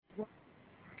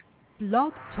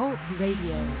Blog Talk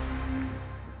Radio.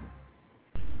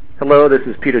 Hello, this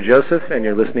is Peter Joseph, and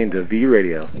you're listening to V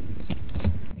Radio.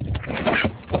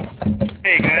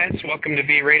 Hey guys, welcome to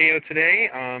V Radio today.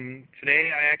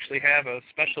 Today I actually have a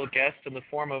special guest in the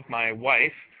form of my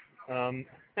wife. In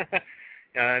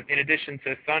addition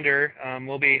to Thunder,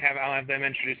 I'll have them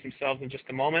introduce themselves in just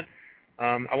a moment.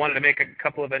 I wanted to make a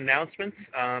couple of announcements.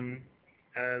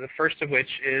 The first of which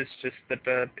is just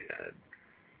that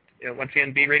once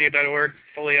again, vradio.org,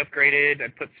 fully upgraded. I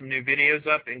put some new videos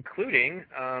up, including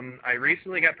I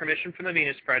recently got permission from the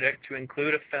Venus Project to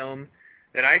include a film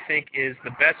that I think is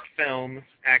the best film,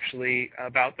 actually,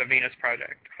 about the Venus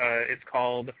Project. It's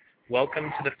called Welcome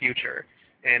to the Future.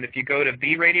 And if you go to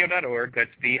vradio.org,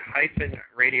 that's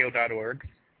v-radio.org,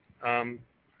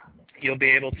 you'll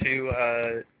be able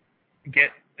to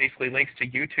get basically links to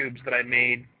YouTubes that I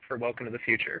made for Welcome to the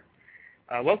Future.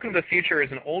 Welcome to the Future is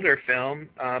an older film,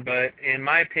 but in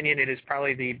my opinion, it is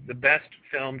probably the best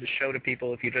film to show to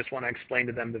people if you just want to explain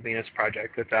to them the Venus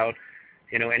Project without,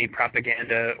 any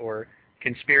propaganda or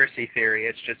conspiracy theory.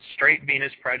 It's just straight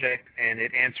Venus Project, and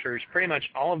it answers pretty much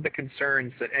all of the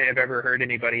concerns that I've ever heard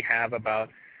anybody have about,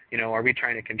 are we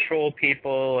trying to control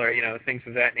people or, things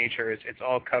of that nature. It's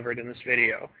all covered in this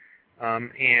video.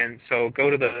 And so go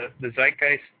to the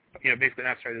Zeitgeist,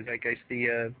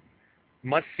 the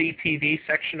must-see TV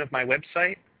section of my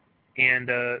website, and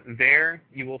there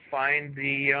you will find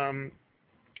the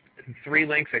 3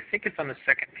 links. I think it's on the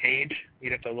second page.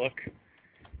 You'd have to look.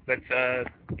 But,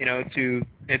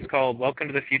 it's called Welcome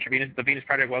to the Future, the Venus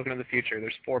Project, Welcome to the Future.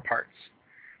 There's 4 parts.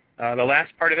 The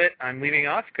last part of it I'm leaving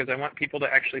off because I want people to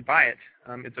actually buy it.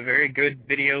 It's a very good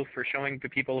video for showing to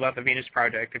people about the Venus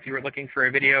Project. If you were looking for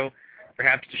a video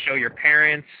perhaps to show your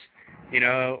parents,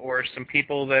 or some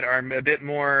people that are a bit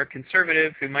more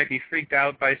conservative who might be freaked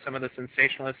out by some of the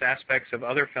sensationalist aspects of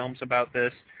other films about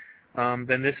this,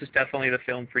 then this is definitely the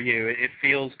film for you. It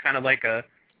feels kind of like a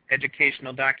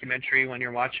educational documentary when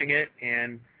you're watching it,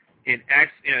 and it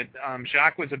acts.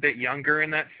 Jacques was a bit younger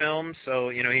in that film, so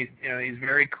he's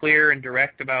very clear and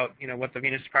direct about what the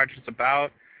Venus Project is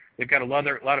about. They've got a lot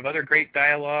of other great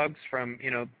dialogues from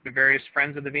the various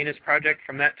friends of the Venus Project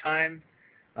from that time.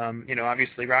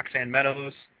 Obviously Roxanne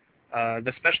Meadows.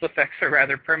 The special effects are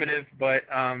rather primitive, but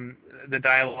the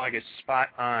dialogue is spot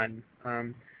on.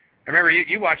 I remember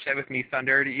you watched that with me,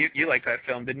 Thunder. You liked that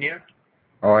film, didn't you?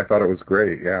 Oh, I thought it was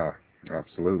great. Yeah,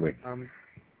 absolutely.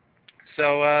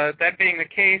 So that being the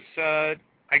case, I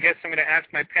guess I'm going to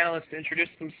ask my panelists to introduce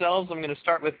themselves. I'm going to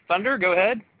start with Thunder. Go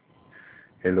ahead.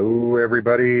 Hello,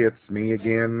 everybody. It's me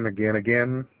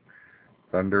again.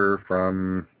 Thunder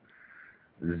from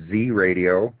Z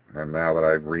Radio, and now that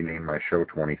I've renamed my show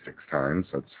 26 times,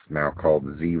 it's now called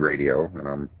Z Radio, and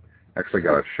I'm actually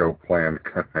got a show planned,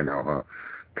 coming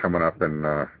up,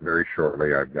 and very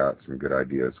shortly I've got some good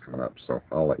ideas coming up, so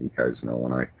I'll let you guys know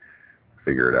when I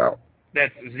figure it out.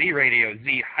 That's Z Radio,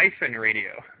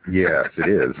 Z-Radio. Yes, it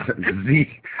is.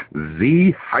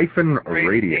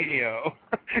 Z-Radio.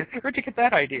 Where'd you get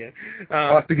that idea?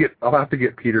 I'll have to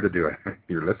get Peter to do it.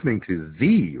 You're listening to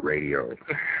Z Radio.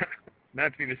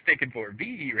 Not to be mistaken for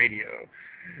V Radio.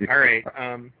 All right.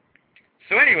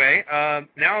 So anyway,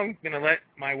 now I'm going to let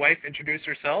my wife introduce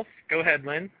herself. Go ahead,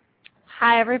 Lynn.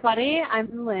 Hi, everybody.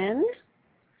 I'm Lynn.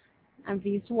 I'm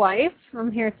V's wife.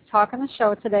 I'm here to talk on the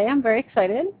show today. I'm very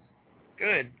excited.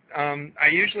 Good. I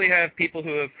usually have people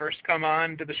who have first come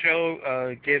on to the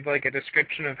show give like a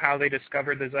description of how they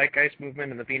discovered the Zeitgeist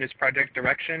movement and the Venus Project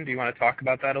direction. Do you want to talk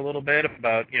about that a little bit,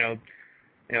 about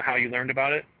how you learned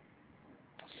about it?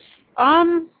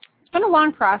 It's been a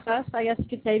long process, I guess you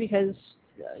could say, because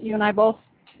you and I both,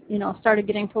 started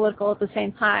getting political at the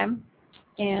same time.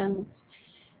 And,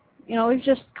 we've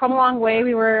just come a long way.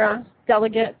 We were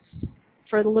delegates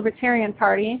for the Libertarian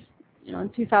Party. In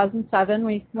 2007,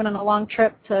 we went on a long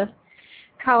trip to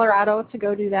Colorado to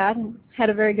go do that and had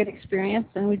a very good experience.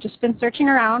 And we've just been searching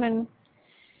around and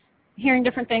hearing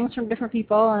different things from different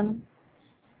people. And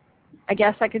I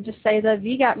guess I could just say that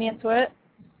V got me into it.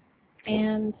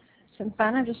 And since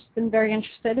then, I've just been very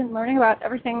interested in learning about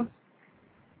everything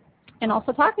and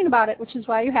also talking about it, which is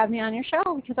why you have me on your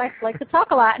show, because I like to talk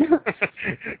a lot.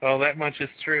 Well, that much is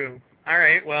true. All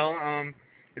right, well,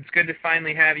 it's good to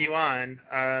finally have you on.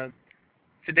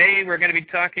 Today we're going to be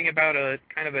talking about a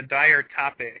kind of a dire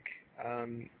topic,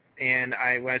 and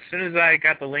as soon as I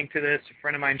got the link to this, a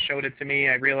friend of mine showed it to me.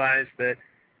 I realized that,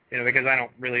 because I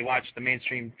don't really watch the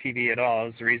mainstream TV at all,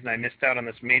 is the reason I missed out on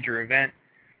this major event.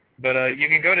 But you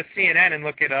can go to CNN and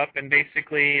look it up, and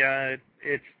basically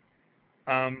it's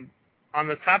on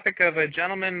the topic of a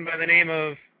gentleman by the name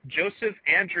of Joseph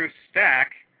Andrew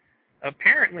Stack,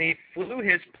 apparently flew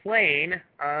his plane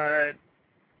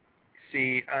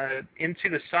into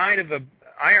the side of a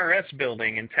IRS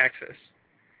building in Texas.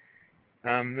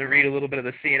 I'm going to read a little bit of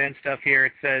the CNN stuff here.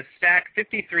 It says, Stack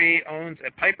 53 owns a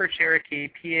Piper Cherokee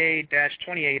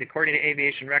PA-28, according to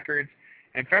aviation records,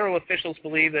 and federal officials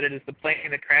believe that it is the plane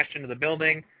that crashed into the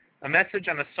building. A message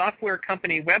on the software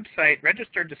company website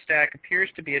registered to Stack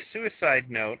appears to be a suicide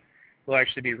note. We'll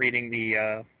actually be reading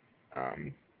the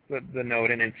note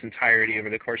in its entirety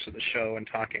over the course of the show and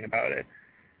talking about it.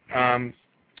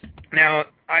 Now,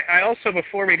 I also,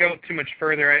 before we go too much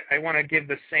further, I want to give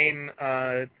the same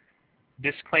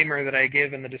disclaimer that I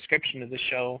give in the description of the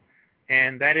show,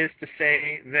 and that is to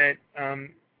say that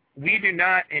we do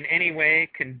not in any way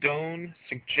condone,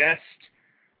 suggest,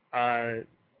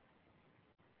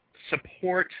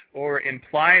 support, or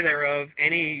imply thereof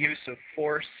any use of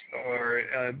force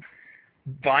or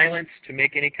violence to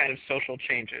make any kind of social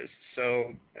changes.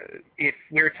 So if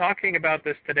we're talking about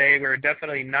this today, we're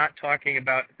definitely not talking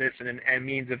about this in a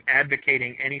means of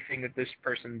advocating anything that this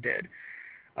person did.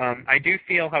 I do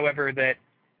feel, however, that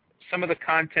some of the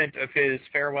content of his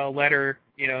farewell letter,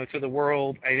 to the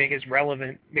world, I think is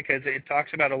relevant because it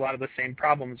talks about a lot of the same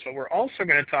problems. But we're also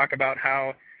going to talk about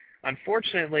how,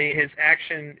 unfortunately, his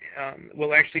action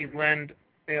will actually will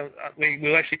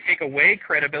actually take away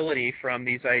credibility from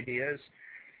these ideas,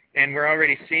 and we're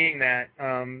already seeing that.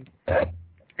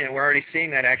 We're already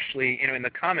seeing that actually, in the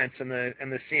comments and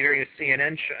the various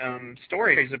CNN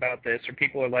stories about this, where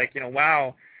people are like,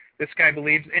 wow, this guy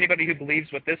believes, anybody who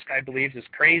believes what this guy believes is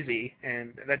crazy,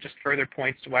 and that just further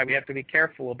points to why we have to be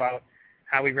careful about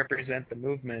how we represent the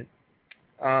movement.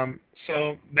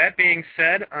 So that being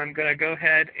said, I'm going to go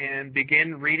ahead and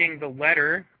begin reading the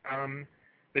letter.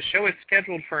 The show is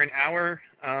scheduled for an hour.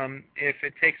 If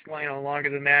it takes longer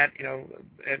than that,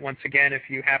 once again, if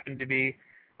you happen to be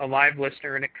a live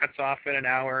listener and it cuts off at an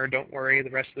hour, don't worry. The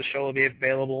rest of the show will be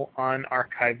available on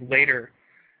archive later.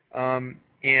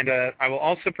 And I will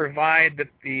also provide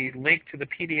the link to the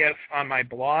PDF on my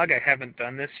blog. I haven't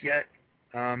done this yet,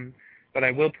 but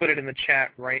I will put it in the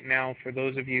chat right now for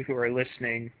those of you who are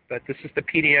listening. But this is the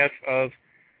PDF of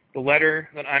the letter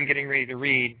that I'm getting ready to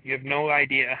read. You have no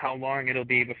idea how long it'll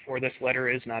be before this letter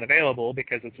is not available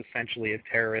because it's essentially a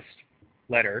terrorist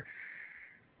letter.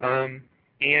 That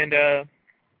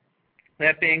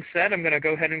being said, I'm going to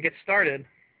go ahead and get started.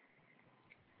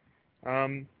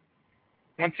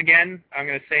 Once again, I'm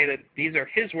going to say that these are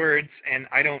his words, and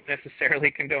I don't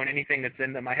necessarily condone anything that's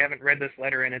in them. I haven't read this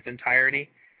letter in its entirety,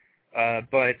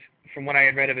 but from what I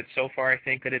had read of it so far, I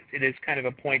think that it is kind of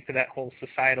a point to that whole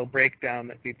societal breakdown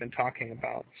that we've been talking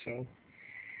about. So,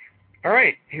 all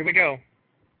right, here we go.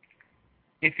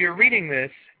 If you're reading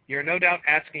this, you're no doubt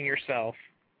asking yourself,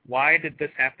 why did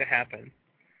this have to happen?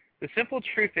 The simple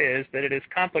truth is that it is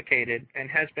complicated and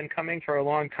has been coming for a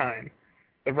long time.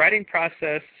 The writing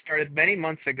process started many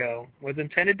months ago, was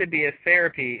intended to be a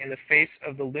therapy in the face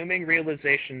of the looming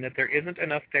realization that there isn't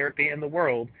enough therapy in the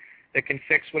world that can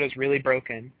fix what is really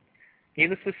broken.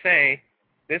 Needless to say,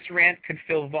 this rant could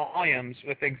fill volumes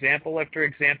with example after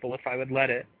example if I would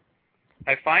let it.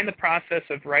 I find the process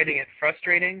of writing it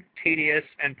frustrating, tedious,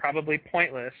 and probably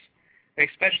pointless,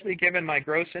 especially given my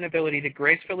gross inability to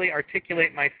gracefully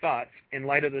articulate my thoughts in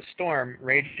light of the storm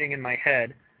raging in my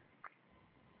head.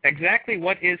 Exactly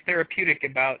what is therapeutic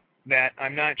about that,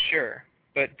 I'm not sure,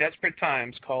 but desperate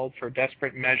times called for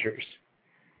desperate measures.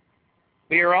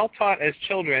 We are all taught as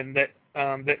children that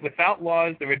without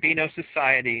laws there would be no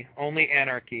society, only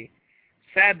anarchy.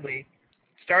 Sadly,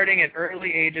 starting at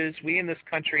early ages, we in this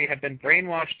country have been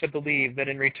brainwashed to believe that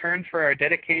in return for our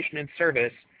dedication and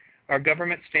service, our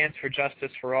government stands for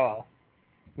justice for all.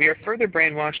 We are further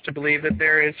brainwashed to believe that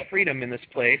there is freedom in this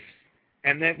place,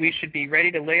 and that we should be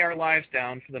ready to lay our lives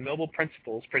down for the noble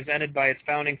principles presented by its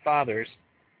founding fathers.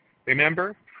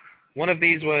 Remember, one of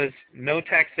these was no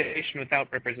taxation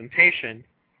without representation.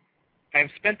 I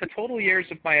have spent the total years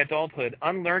of my adulthood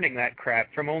unlearning that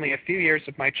crap from only a few years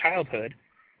of my childhood.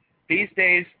 These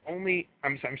days,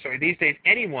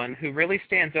 anyone who really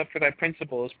stands up for that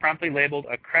principle is promptly labeled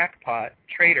a crackpot,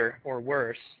 traitor, or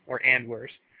worse, and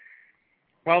worse.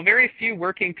 While very few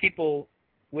working people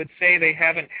would say they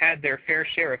haven't had their fair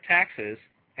share of taxes,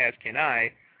 as can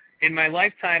I, in my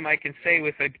lifetime I can say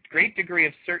with a great degree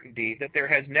of certainty that there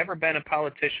has never been a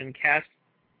politician cast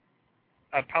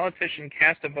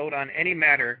a vote on any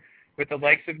matter with the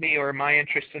likes of me or my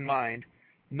interests in mind,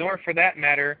 nor for that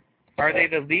matter are they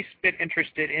the least bit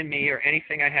interested in me or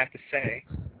anything I have to say.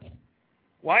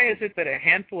 Why is it that a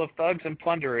handful of thugs and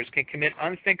plunderers can commit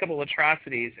unthinkable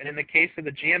atrocities, and in the case of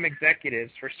the GM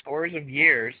executives for scores of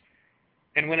years,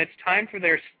 And when it's time for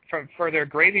their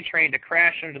gravy train to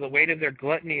crash under the weight of their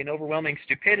gluttony and overwhelming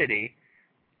stupidity,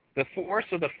 the force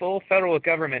of the full federal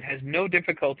government has no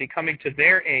difficulty coming to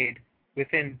their aid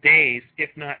within days, if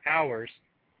not hours.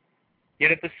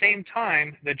 Yet at the same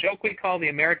time, the joke we call the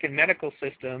American medical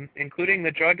system, including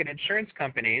the drug and insurance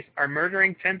companies, are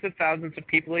murdering tens of thousands of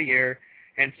people a year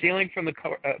and stealing from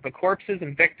the corpses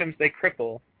and victims they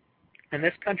cripple. And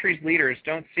this country's leaders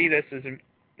don't see this as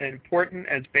important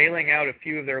as bailing out a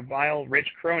few of their vile, rich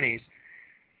cronies.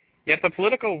 Yet the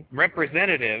political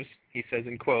representatives, he says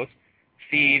in quotes,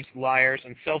 thieves, liars,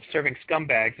 and self-serving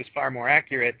scumbags is far more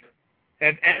accurate,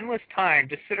 have endless time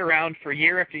to sit around for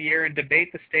year after year and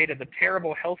debate the state of the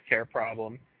terrible healthcare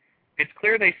problem. It's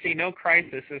clear they see no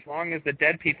crisis as long as the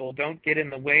dead people don't get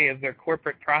in the way of their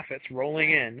corporate profits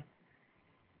rolling in.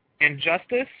 And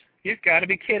justice? You've got to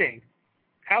be kidding.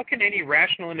 How can any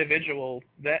rational individual,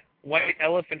 that white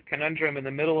elephant conundrum in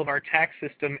the middle of our tax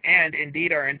system and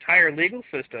indeed our entire legal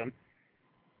system,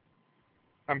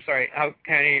 how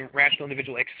can any rational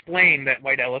individual explain that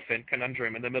white elephant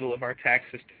conundrum in the middle of our tax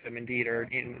system, indeed, or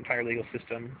entire legal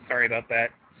system? Sorry about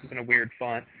that. This is in a weird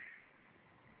font.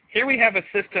 Here we have a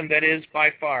system that is,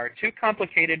 by far, too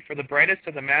complicated for the brightest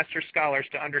of the master scholars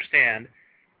to understand,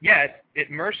 yet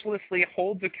it mercilessly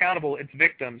holds accountable its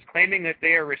victims, claiming that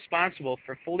they are responsible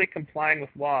for fully complying with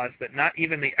laws that not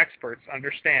even the experts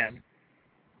understand.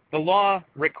 The law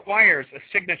requires a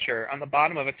signature on the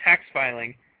bottom of a tax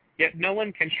filing, yet no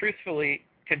one can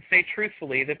say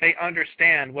truthfully that they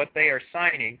understand what they are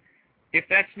signing. If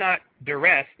that's not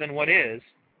duress, then what is?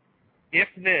 If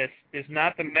this is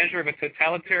not the measure of a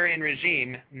totalitarian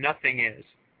regime, nothing is.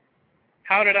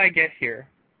 How did I get here?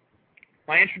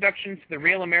 My introduction to the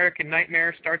real American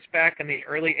nightmare starts back in the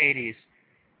early 80s.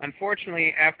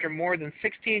 Unfortunately, after more than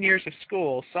 16 years of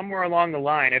school, somewhere along the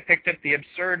line, I picked up the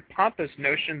absurd, pompous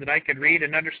notion that I could read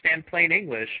and understand plain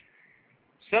English.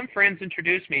 Some friends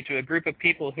introduced me to a group of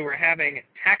people who were having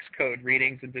tax code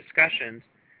readings and discussions,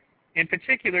 in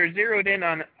particular zeroed in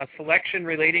on a selection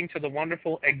relating to the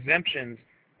wonderful exemptions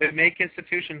that make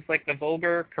institutions like the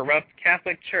vulgar, corrupt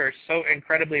Catholic Church so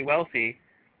incredibly wealthy.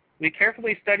 We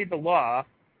carefully studied the law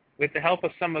with the help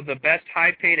of some of the best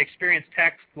high-paid experienced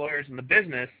tax lawyers in the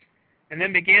business, and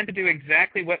then began to do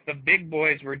exactly what the big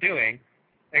boys were doing,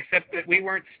 except that we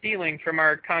weren't stealing from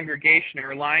our congregation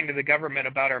or lying to the government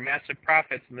about our massive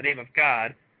profits in the name of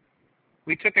God.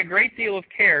 We took a great deal of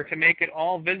care to make it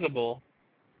all visible,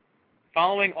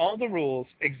 following all the rules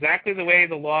exactly the way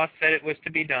the law said it was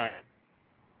to be done.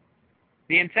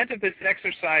 The intent of this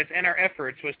exercise and our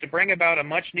efforts was to bring about a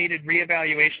much-needed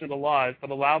reevaluation of the laws that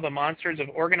allow the monsters of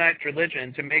organized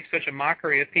religion to make such a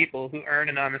mockery of people who earn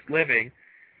an honest living.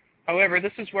 However,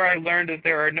 this is where I learned that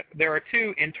there are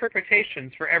two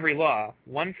interpretations for every law,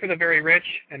 one for the very rich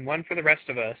and one for the rest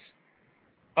of us.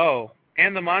 Oh,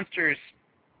 and the monsters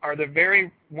are the very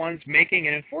ones making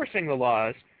and enforcing the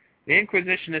laws. The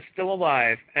Inquisition is still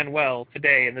alive and well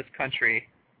today in this country.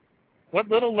 That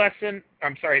little lesson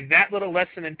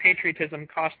in patriotism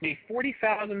cost me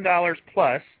 $40,000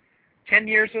 plus, 10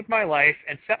 years of my life,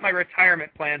 and set my retirement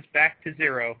plans back to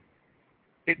zero.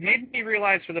 It made me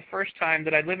realize for the first time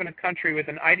that I live in a country with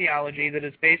an ideology that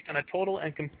is based on a total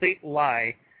and complete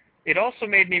lie. It also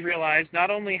made me realize not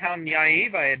only how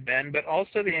naive I had been, but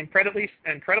also the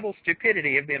incredible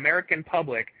stupidity of the American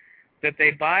public, that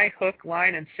they buy hook,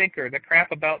 line, and sinker the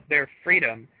crap about their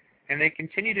freedom, and they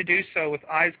continue to do so with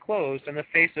eyes closed in the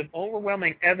face of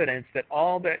overwhelming evidence that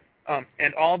all that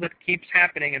keeps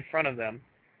happening in front of them.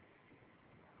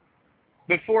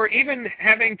 Before even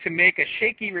having to make a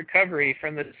shaky recovery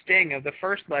from the sting of the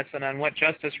first lesson on what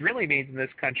justice really means in this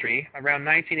country, around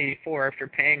 1984, after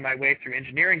paying my way through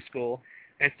engineering school,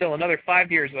 and still another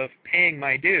 5 years of paying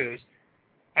my dues,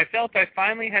 I felt I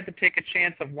finally had to take a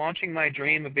chance of launching my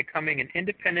dream of becoming an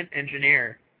independent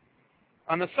engineer.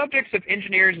 On the subjects of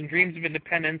engineers and dreams of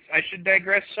independence, I should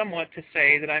digress somewhat to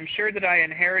say that I'm sure that I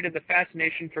inherited the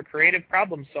fascination for creative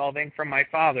problem solving from my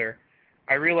father.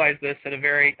 I realized this at a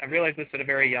very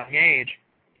young age.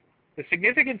 The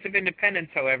significance of independence,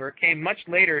 however, came much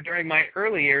later during my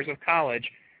early years of college,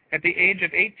 at the age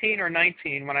of 18 or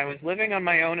 19, when I was living on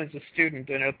my own as a student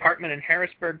in an apartment in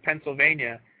Harrisburg,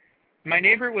 Pennsylvania. My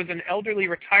neighbor was an elderly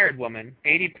retired woman,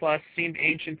 80 plus, seemed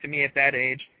ancient to me at that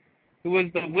age, who was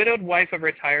the widowed wife of a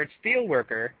retired steel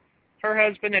worker. Her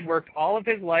husband had worked all of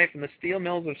his life in the steel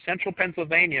mills of central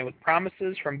Pennsylvania with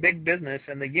promises from big business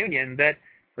and the union that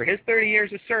for his 30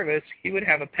 years of service, he would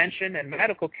have a pension and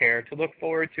medical care to look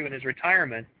forward to in his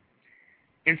retirement.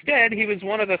 Instead, he was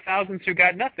one of the thousands who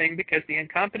got nothing because the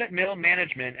incompetent mill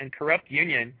management and corrupt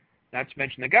union not to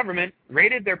mention the government,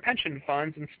 raided their pension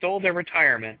funds and stole their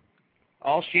retirement.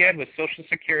 All she had was Social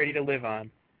Security to live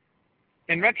on.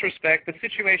 In retrospect, the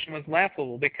situation was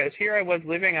laughable because here I was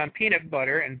living on peanut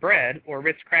butter and bread, or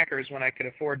Ritz crackers when I could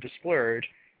afford to splurge,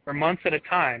 for months at a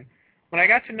time. When I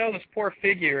got to know this poor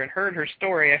figure and heard her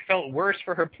story, I felt worse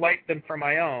for her plight than for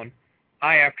my own.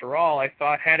 I, after all, I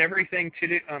thought, had everything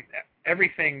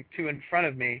in front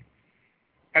of me.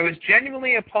 I was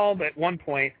genuinely appalled at one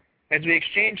point as we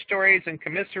exchanged stories and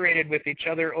commiserated with each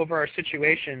other over our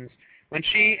situations, when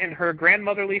she, in her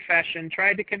grandmotherly fashion,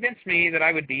 tried to convince me that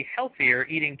I would be healthier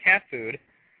eating cat food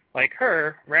like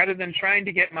her, rather than trying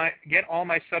to get all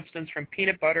my substance from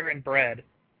peanut butter and bread.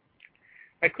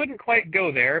 I couldn't quite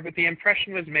go there, but the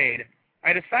impression was made.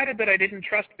 I decided that I didn't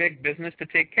trust big business to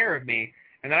take care of me,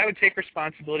 and that I would take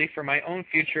responsibility for my own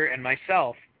future and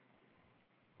myself.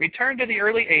 Return to the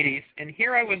early 80s, and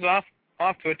here I was off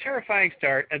to a terrifying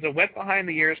start as a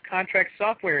wet-behind-the-ears contract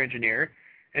software engineer,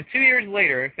 and 2 years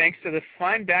later, thanks to the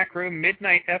fine backroom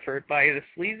midnight effort by the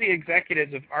sleazy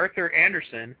executives of Arthur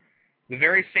Andersen, the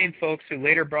very same folks who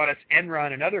later brought us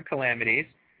Enron and other calamities,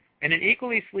 and an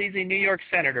equally sleazy New York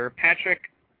Senator, Patrick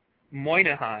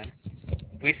Moynihan,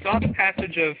 we saw the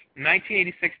passage of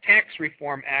 1986 Tax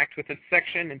Reform Act with its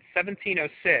section in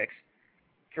 1706.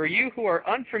 For you who are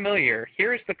unfamiliar,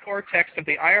 here is the core text of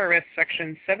the IRS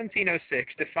section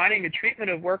 1706 defining the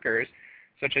treatment of workers,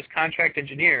 such as contract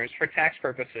engineers, for tax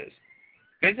purposes.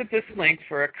 Visit this link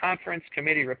for a conference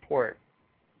committee report.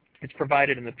 It's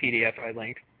provided in the PDF I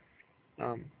linked.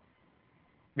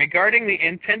 Regarding the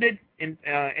intended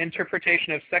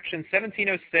interpretation of Section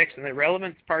 1706 and the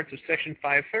relevant parts of Section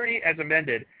 530 as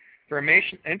amended, for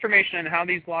information on how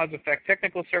these laws affect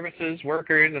technical services,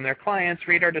 workers, and their clients,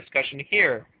 read our discussion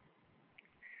here.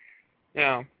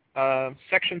 Now,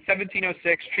 Section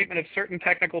 1706, treatment of certain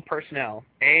technical personnel.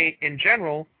 A, in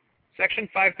general, Section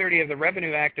 530 of the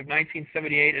Revenue Act of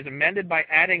 1978 is amended by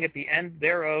adding at the end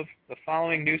thereof the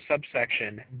following new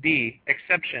subsection. B,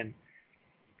 exception.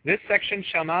 This section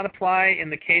shall not apply in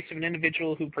the case of an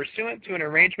individual who, pursuant to an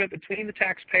arrangement between the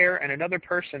taxpayer and another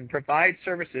person, provides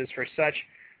services for such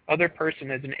other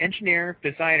person as an engineer,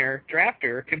 designer,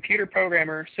 drafter, computer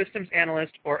programmer, systems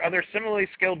analyst, or other similarly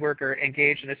skilled worker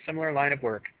engaged in a similar line of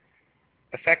work.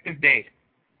 Effective date.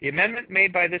 The amendment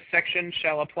made by this section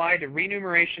shall apply to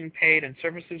remuneration paid and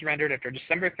services rendered after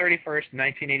December 31st,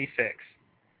 1986.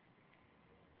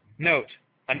 Note,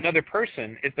 another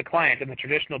person is the client in the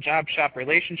traditional job shop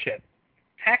relationship.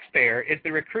 Taxpayer is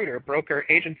the recruiter, broker,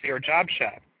 agency, or job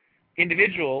shop.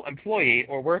 Individual, employee,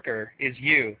 or worker is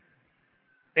you.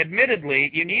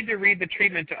 Admittedly, you need to read the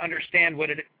treatment to understand what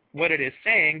it is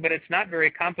saying, but it's not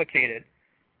very complicated.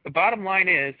 The bottom line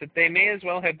is that they may as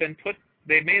well have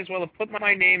put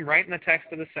my name right in the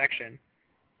text of the section.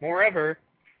 Moreover,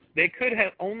 they could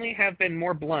have only have been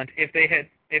more blunt if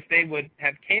they would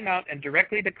have came out and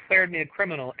directly declared me a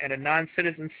criminal and a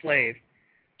non-citizen slave.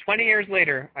 20 years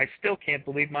later, I still can't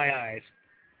believe my eyes.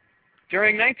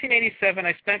 During 1987,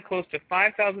 I spent close to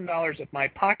 $5,000 of my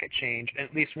pocket change and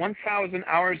at least 1,000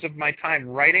 hours of my time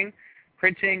writing,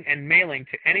 printing, and mailing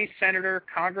to any senator,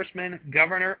 congressman,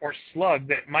 governor, or slug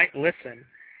that might listen.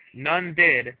 None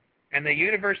did, and they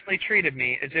universally treated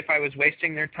me as if I was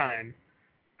wasting their time.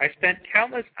 I spent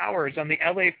countless hours on the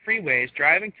LA freeways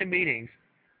driving to meetings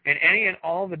and any and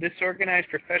all the disorganized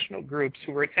professional groups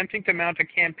who were attempting to mount a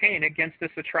campaign against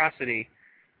this atrocity.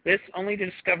 This only to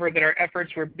discover that our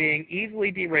efforts were being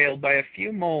easily derailed by a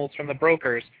few moles from the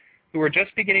brokers who were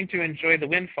just beginning to enjoy the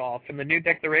windfall from the new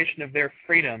declaration of their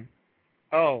freedom.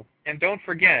 Oh, and don't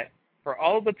forget, for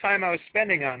all of the time I was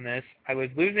spending on this, I was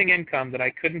losing income that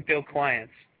I couldn't bill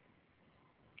clients.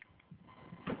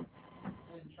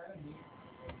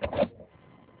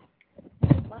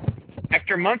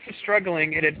 After months of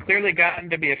struggling, it had clearly gotten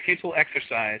to be a futile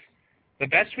exercise. The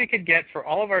best we could get for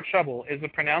all of our trouble is the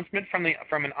pronouncement from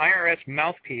an IRS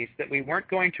mouthpiece that we weren't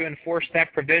going to enforce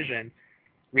that provision,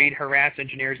 read harass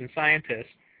engineers and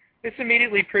scientists. This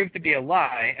immediately proved to be a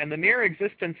lie, and the mere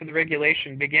existence of the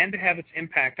regulation began to have its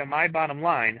impact on my bottom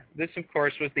line. This, of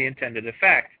course, was the intended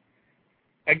effect.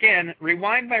 Again,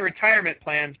 rewind my retirement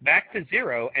plans back to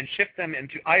zero and shift them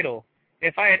into idle.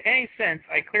 If I had any sense,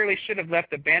 I clearly should have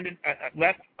left abandoned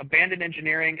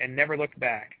engineering and never looked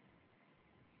back.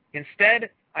 Instead,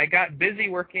 I got busy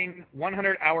working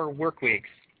 100-hour work weeks.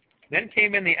 Then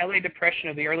came in the LA Depression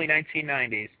of the early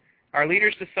 1990s. Our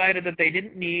leaders decided that they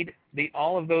didn't need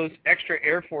all of those extra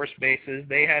Air Force bases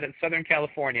they had in Southern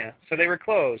California, so they were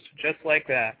closed, just like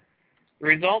that. The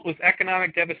result was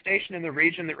economic devastation in the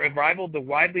region that revivaled the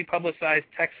widely publicized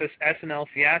Texas S&L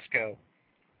fiasco.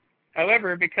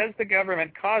 However, because the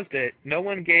government caused it, no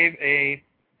one gave a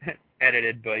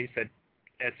edited, but he said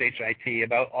SHIT,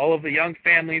 about all of the young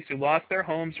families who lost their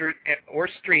homes or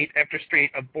street after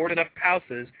street of boarded-up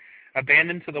houses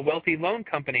abandoned to the wealthy loan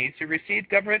companies who received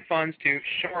government funds to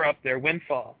shore up their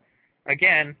windfall.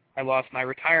 Again, I lost my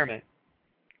retirement.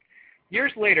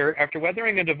 Years later, after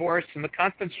weathering a divorce and the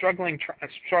constant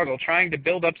struggle trying to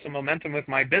build up some momentum with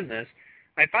my business,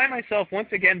 I find myself once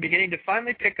again beginning to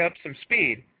finally pick up some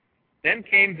speed. Then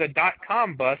came the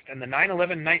 .com bust and the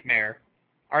 9/11 nightmare.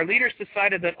 Our leaders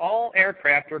decided that all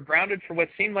aircraft were grounded for what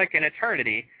seemed like an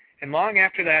eternity, and long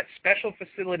after that, special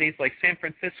facilities like San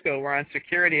Francisco were on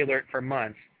security alert for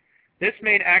months. This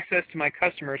made access to my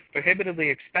customers prohibitively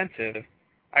expensive.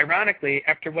 Ironically,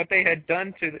 after what they had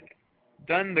done,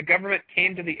 the government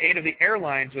came to the aid of the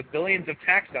airlines with billions of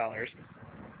tax dollars.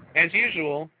 As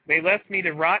usual, they left me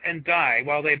to rot and die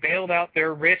while they bailed out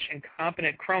their rich and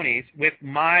competent cronies with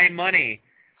my money.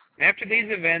 After these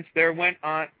events, there went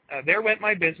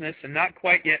my business, and not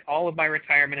quite yet all of my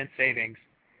retirement and savings.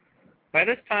 By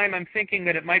this time, I'm thinking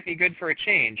that it might be good for a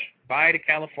change. Bye to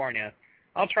California.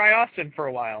 I'll try Austin for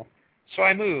a while. So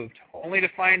I moved, only to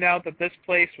find out that this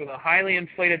place with a highly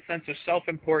inflated sense of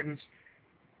self-importance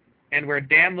and where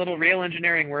damn little real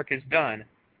engineering work is done.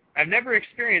 I've never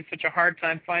experienced such a hard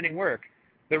time finding work.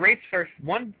 The rates are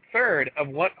 1/3 of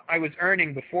what I was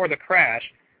earning before the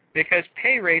crash, because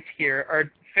pay rates here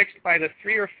are fixed by the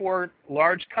 3 or 4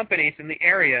 large companies in the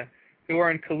area who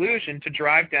are in collusion to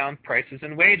drive down prices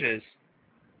and wages.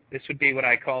 This would be what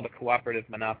I call the cooperative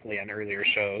monopoly on earlier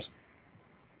shows.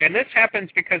 And this happens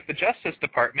because the Justice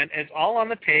Department is all on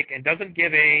the take and doesn't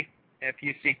give a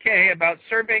F-U-C-K about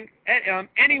serving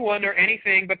anyone or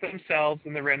anything but themselves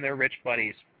and their rich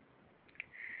buddies.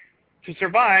 To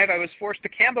survive, I was forced to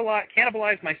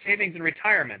cannibalize my savings in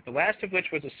retirement, the last of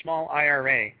which was a small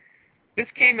IRA. This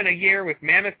came in a year with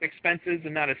mammoth expenses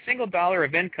and not a single dollar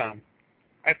of income.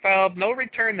 I filed no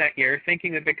return that year,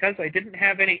 thinking that because I didn't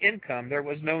have any income, there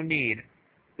was no need.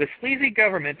 The sleazy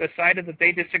government decided that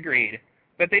they disagreed,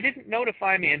 but they didn't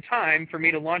notify me in time for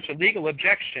me to launch a legal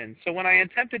objection, so when I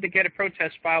attempted to get a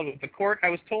protest filed with the court, I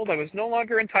was told I was no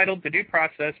longer entitled to due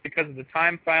process because of the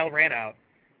time to file ran out.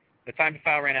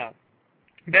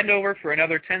 Bend over for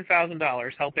another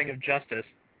 $10,000 helping of justice.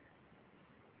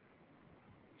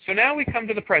 So now we come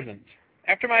to the present.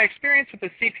 After my experience with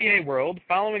the CPA world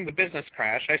following the business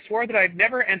crash, I swore that I'd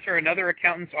never enter another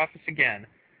accountant's office again.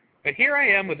 But here I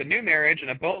am with a new marriage and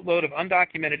a boatload of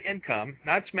undocumented income,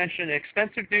 not to mention an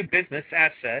expensive new business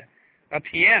asset, a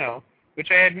piano, which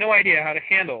I had no idea how to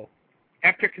handle.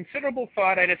 After considerable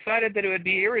thought, I decided that it would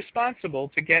be irresponsible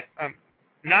to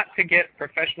not to get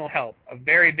professional help, a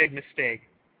very big mistake.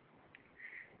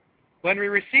 When we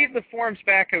received the forms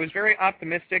back, I was very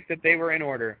optimistic that they were in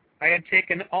order. I had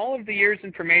taken all of the year's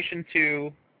information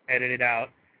to edit it out,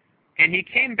 and he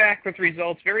came back with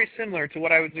results very similar to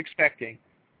what I was expecting,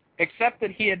 except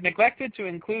that he had neglected to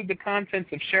include the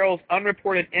contents of Cheryl's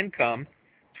unreported income,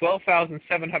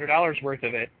 $12,700 worth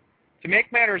of it. To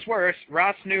make matters worse,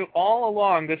 Ross knew all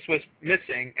along this was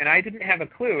missing, and I didn't have a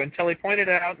clue until he pointed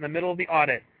it out in the middle of the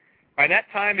audit. By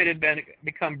that time, it had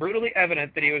become brutally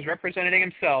evident that he was representing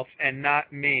himself and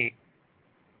not me.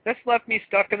 This left me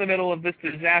stuck in the middle of this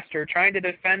disaster, trying to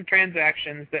defend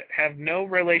transactions that have no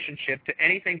relationship to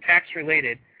anything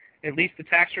tax-related. At least the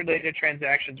tax-related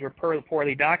transactions were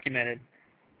poorly documented.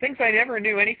 Things I never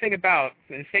knew anything about,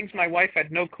 and things my wife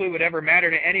had no clue would ever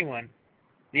matter to anyone.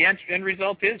 The end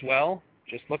result is, well,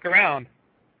 just look around.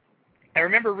 I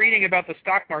remember reading about the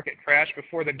stock market crash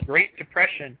before the Great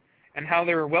Depression and how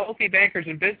there were wealthy bankers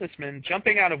and businessmen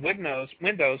jumping out of windows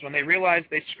when they realized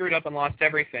they screwed up and lost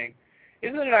everything.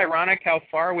 Isn't it ironic how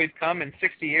far we've come in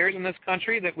 60 years in this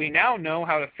country that we now know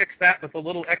how to fix that with a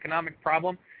little economic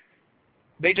problem?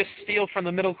 They just steal from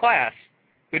the middle class,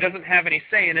 who doesn't have any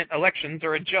say in it. Elections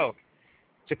are a joke.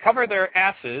 To cover their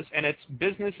asses, and it's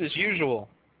business as usual.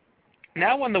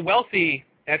 Now when the wealthy,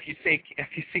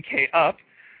 F-U-C-K up,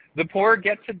 the poor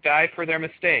get to die for their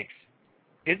mistakes.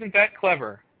 Isn't that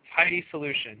clever? Tidy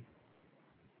solution.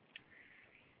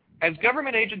 As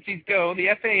government agencies go, the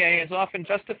FAA is often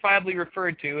justifiably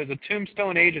referred to as a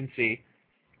tombstone agency,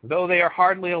 though they are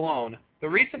hardly alone. The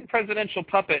recent presidential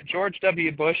puppet, George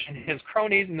W. Bush, and his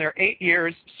cronies in their 8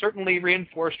 years certainly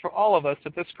reinforced for all of us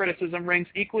that this criticism rings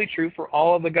equally true for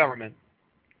all of the government.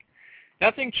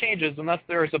 Nothing changes unless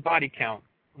there is a body count,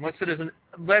 unless it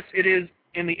is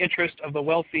in the interest of the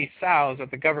wealthy sows at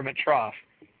the government trough.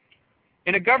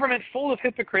 In a government full of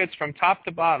hypocrites from top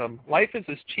to bottom, life is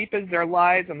as cheap as their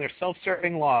lies and their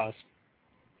self-serving laws.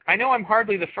 I know I'm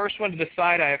hardly the first one to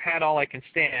decide I have had all I can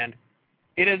stand.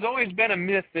 It has always been a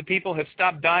myth that people have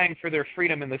stopped dying for their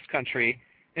freedom in this country,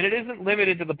 and it isn't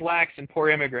limited to the blacks and poor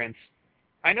immigrants.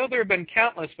 I know there have been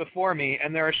countless before me,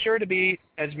 and there are sure to be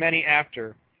as many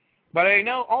after. But I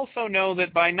also know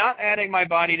that by not adding my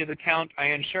body to the count, I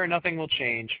ensure nothing will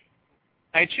change.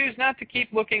 I choose not to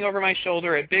keep looking over my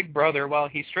shoulder at Big Brother while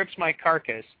he strips my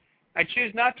carcass. I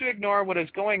choose not to ignore what is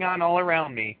going on all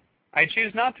around me. I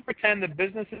choose not to pretend that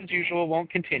business as usual won't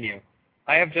continue.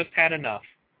 I have just had enough.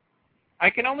 I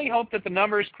can only hope that the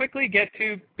numbers quickly get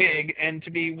too big and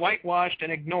to be whitewashed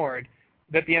and ignored,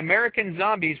 that the American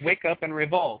zombies wake up and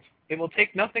revolt. It will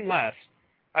take nothing less.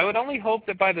 I would only hope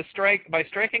that by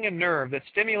striking a nerve that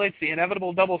stimulates the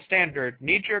inevitable double standard,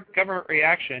 knee-jerk government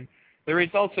reaction, that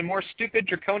results in more stupid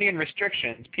draconian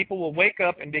restrictions, people will wake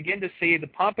up and begin to see the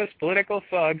pompous political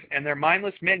thugs and their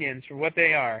mindless minions for what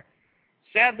they are.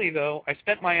 Sadly, though, I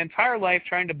spent my entire life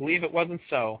trying to believe it wasn't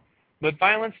so. But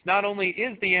violence not only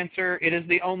is the answer, it is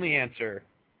the only answer.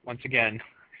 Once again,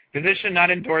 physician not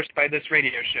endorsed by this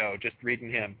radio show, just reading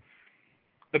him.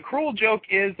 The cruel joke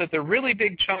is that the really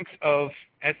big chunks of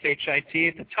SHIT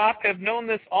at the top have known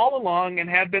this all along and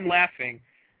have been laughing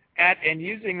at and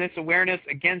using this awareness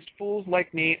against fools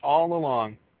like me all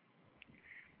along.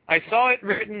 I saw it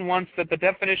written once that the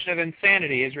definition of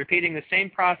insanity is repeating the same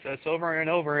process over and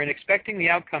over and expecting the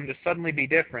outcome to suddenly be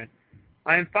different.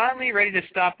 I am finally ready to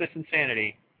stop this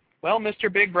insanity. Well,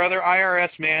 Mr. Big Brother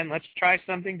IRS man, let's try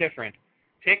something different.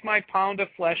 Take my pound of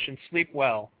flesh and sleep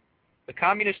well. The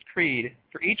Communist Creed,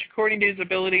 for each according to his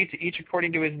ability, to each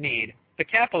according to his need. The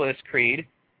Capitalist Creed,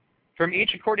 from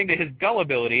each according to his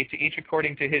gullibility, to each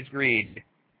according to his greed.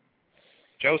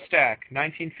 Joe Stack,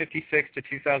 1956 to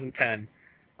 2010,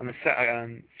 on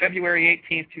February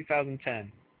 18th,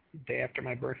 2010, day after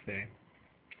my birthday.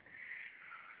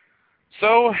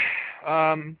 So,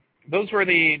 those were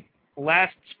the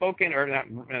last spoken, or not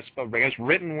spoken, I guess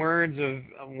written words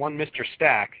of one Mr.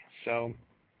 Stack. So,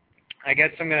 I guess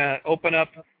I'm going to open up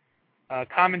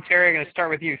commentary. I'm going to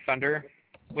start with you, Thunder.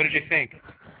 What did you think?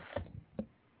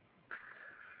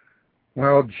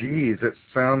 Well, geez, it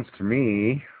sounds to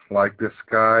me like this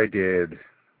guy did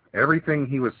everything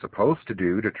he was supposed to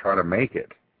do to try to make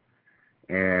it.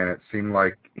 And it seemed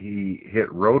like he hit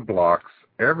roadblocks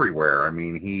everywhere. I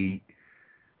mean,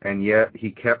 and yet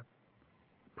he kept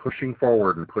pushing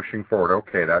forward and pushing forward.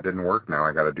 Okay, that didn't work, now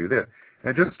I got to do this.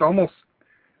 And it just almost,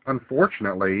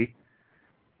 unfortunately,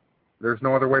 there's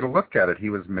no other way to look at it. He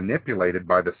was manipulated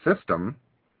by the system,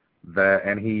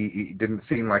 and he didn't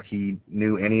seem like he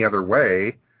knew any other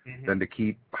way than to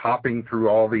keep hopping through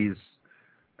all these,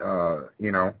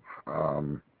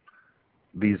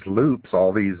 these loops,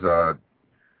 all these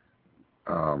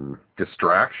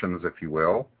distractions, if you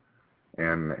will,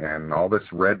 and all this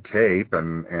red tape,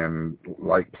 and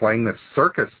like playing this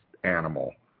circus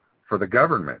animal for the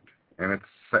government, and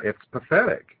it's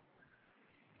pathetic.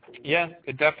 Yeah,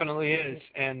 it definitely is,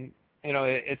 and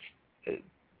it's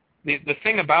the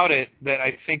thing about it that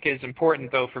I think is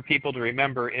important, though, for people to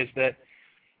remember is that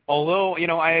although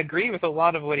I agree with a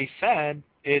lot of what he said,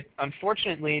 it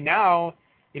unfortunately now,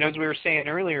 as we were saying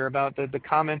earlier about the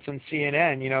comments on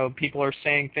CNN, people are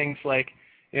saying things like,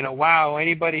 wow,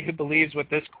 anybody who believes what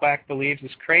this quack believes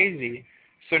is crazy.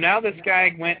 So now this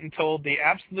guy went and told the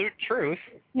absolute truth.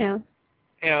 Yeah.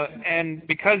 And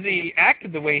because he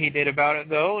acted the way he did about it,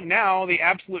 though, now the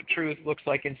absolute truth looks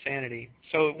like insanity.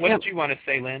 So what did you want to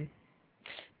say, Lynn?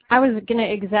 I was going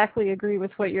to exactly agree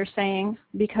with what you're saying,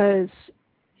 because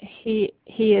he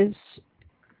is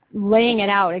laying it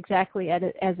out exactly as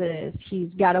it is. He's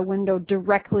got a window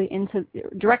directly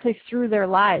through their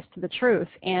lives to the truth,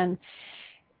 and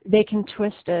they can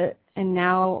twist it. And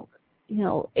now,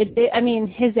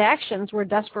 his actions were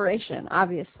desperation,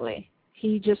 obviously.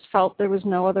 He just felt there was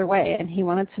no other way, and he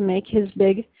wanted to make his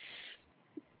big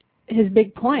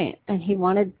point, and he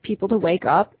wanted people to wake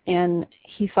up, and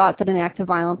he thought that an act of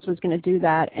violence was going to do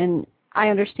that. And I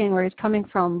understand where he's coming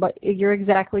from, but you're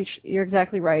exactly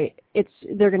right.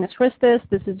 They're going to twist this.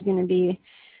 This is going to be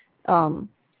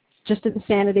just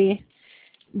insanity.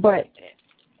 But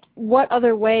what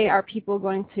other way are people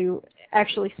going to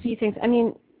actually see things? I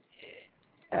mean,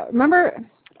 remember,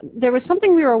 there was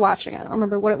something we were watching. I don't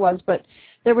remember what it was, but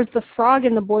there was the frog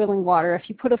in the boiling water. If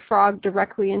you put a frog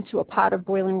directly into a pot of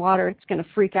boiling water, it's going to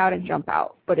freak out and jump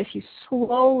out. But if you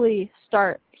slowly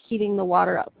start heating the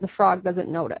water up, the frog doesn't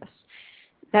notice.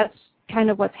 That's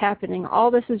kind of what's happening. All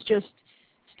this is just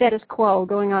status quo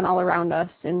going on all around us,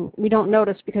 and we don't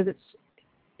notice because it's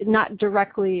not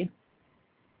directly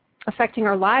affecting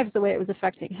our lives the way it was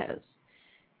affecting his.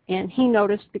 and he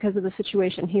noticed because of the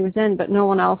situation he was in, but no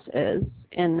one else is.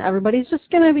 And everybody's just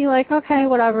going to be like, okay,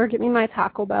 whatever, get me my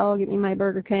Taco Bell, get me my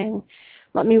Burger King.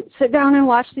 Let me sit down and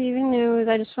watch the evening news.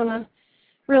 I just want to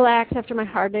relax after my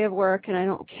hard day of work, and I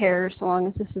don't care so long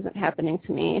as this isn't happening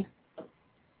to me.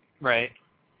 Right.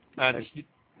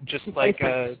 Just like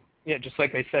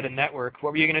they said in Network.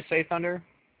 What were you going to say, Thunder?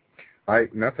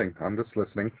 Nothing. I'm just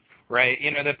listening. Right.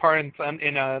 You know, the part in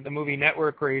the movie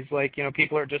Network where he's like, you know,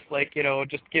 people are just like, you know,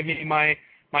 just give me my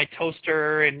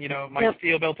toaster and, you know, my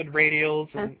steel-belted radials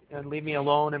and leave me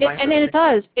alone. And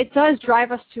it does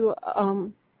drive us to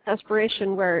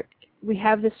desperation where we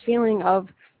have this feeling of,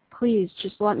 please,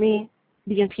 just let me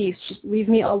be in peace. Just leave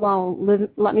me alone.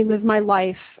 Let me live my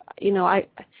life. You know, I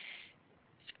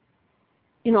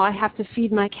have to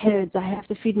feed my kids. I have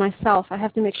to feed myself. I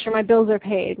have to make sure my bills are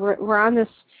paid. We're on this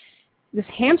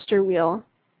hamster wheel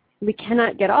we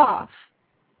cannot get off.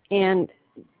 And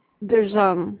there's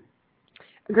a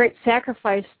great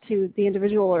sacrifice to the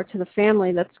individual or to the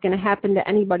family that's going to happen to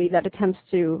anybody that attempts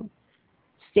to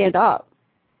stand up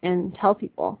and tell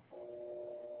people.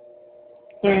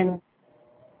 And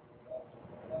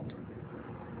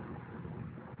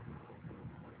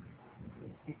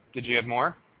did you have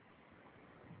more?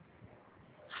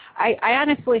 I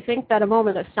honestly think that a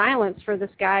moment of silence for this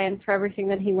guy and for everything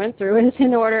that he went through is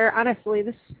in order. Honestly,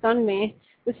 this stunned me.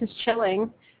 This is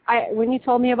chilling. When you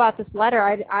told me about this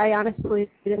letter, I honestly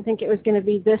didn't think it was going to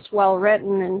be this well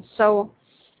written and so.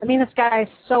 I mean, this guy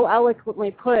so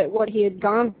eloquently put what he had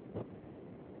gone through.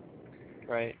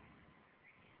 Right.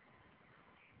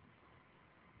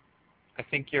 I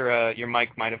think your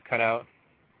mic might have cut out.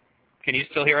 Can you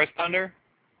still hear us, Thunder?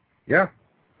 Yeah.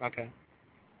 Okay.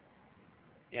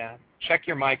 Yeah. Check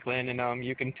your mic, Lynn, and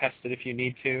you can test it if you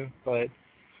need to. But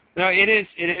no, it is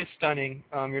stunning.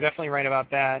 You're definitely right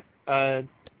about that. The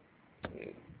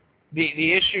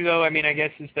issue, though, I mean, I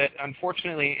guess, is that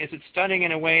unfortunately, is it stunning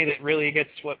in a way that really gets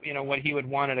what he would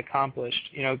want it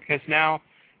accomplished? You know, because now.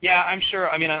 Yeah, I'm sure.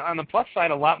 I mean, on the plus side,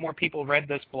 a lot more people read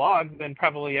this blog than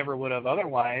probably ever would have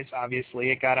otherwise. Obviously,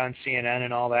 it got on CNN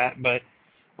and all that, but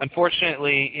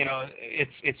unfortunately, you know,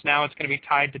 it's now going to be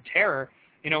tied to terror.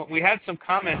 You know, we had some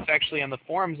comments actually on the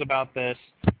forums about this.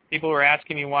 People were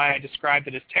asking me why I described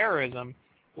it as terrorism.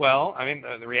 Well, I mean,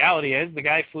 the reality is the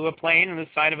guy flew a plane on the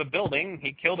side of a building.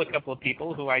 He killed a couple of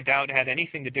people who I doubt had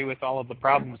anything to do with all of the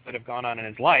problems that have gone on in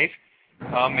his life.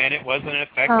 And it was an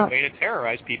effective way to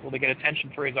terrorize people to get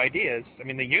attention for his ideas. I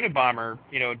mean, the Unabomber,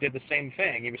 you know, did the same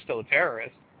thing. He was still a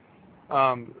terrorist.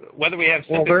 Whether we have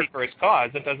sympathy for his cause,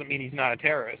 that doesn't mean he's not a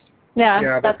terrorist.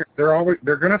 Yeah,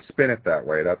 they're going to spin it that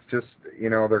way. That's just,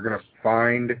 you know, they're going to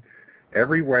find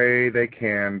every way they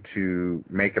can to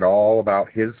make it all about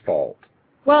his fault.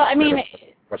 Well, I mean,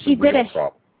 he did a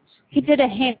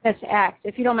heinous act.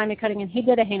 If you don't mind me cutting in, he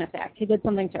did a heinous act. He did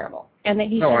something terrible, and that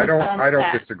he. No, I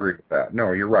don't disagree with that.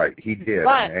 No, you're right. He did,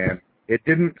 and it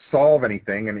didn't solve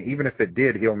anything. And even if it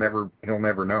did, he'll never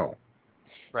know.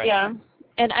 Right. Yeah,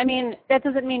 and I mean that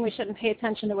doesn't mean we shouldn't pay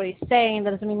attention to what he's saying.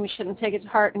 That doesn't mean we shouldn't take it to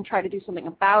heart and try to do something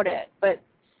about it. But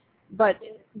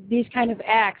these kind of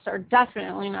acts are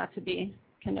definitely not to be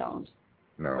condoned.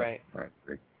 No. Right. I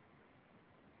agree.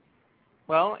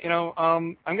 Well, you know,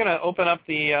 I'm going to open up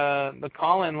the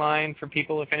call-in line for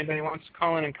people if anybody wants to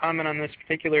call in and comment on this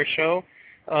particular show.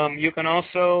 You can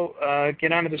also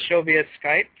get onto the show via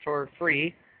Skype for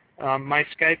free. My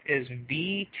Skype is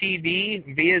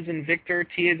VTV, V as in Victor,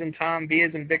 T as in Tom, V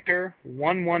as in Victor,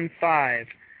 115.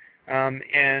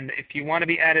 And if you want to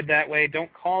be added that way,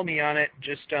 don't call me on it.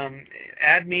 Just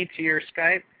add me to your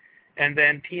Skype and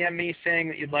then PM me saying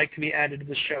that you'd like to be added to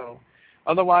the show.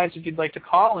 Otherwise, if you'd like to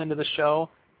call into the show,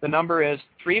 the number is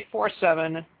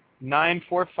 347-945-7747.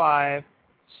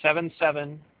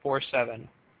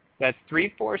 That's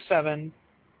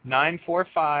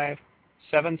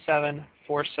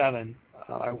 347-945-7747.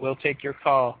 I will take your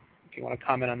call if you want to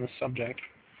comment on this subject.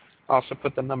 I'll also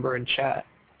put the number in chat.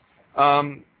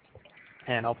 And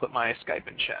I'll put my Skype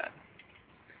in chat.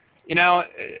 You know,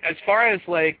 as far as,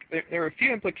 like, there are a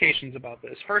few implications about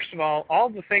this. First of all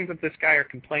the things that this guy are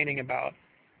complaining about,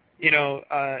 you know,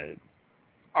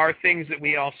 are things that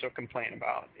we also complain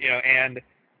about, you know, and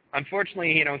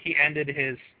unfortunately, you know, he ended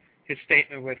his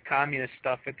statement with communist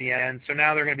stuff at the end, so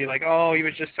now they're going to be like, oh, he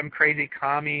was just some crazy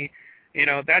commie. You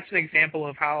know, that's an example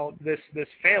of how this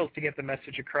fails to get the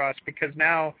message across, because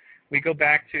now we go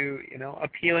back to, you know,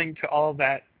 appealing to all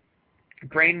that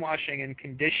brainwashing and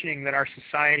conditioning that our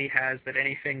society has, that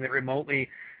anything that remotely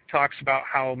talks about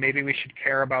how maybe we should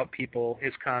care about people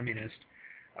is communist.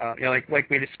 You know, like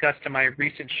we discussed in my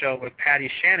recent show with Patty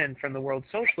Shannon from the World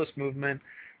Socialist Movement,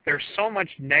 there's so much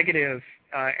negative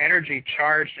energy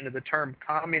charged into the term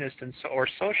communist or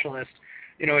socialist.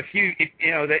 If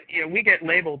we get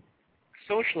labeled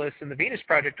socialists in the Venus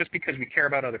Project just because we care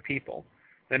about other people.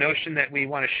 The notion that we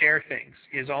want to share things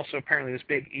is also apparently this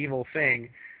big evil thing.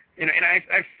 And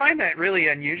I find that really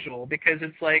unusual because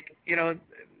it's like,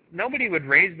 nobody would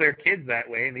raise their kids that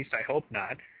way, at least I hope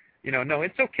not. No,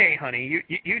 it's okay, honey.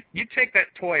 You take that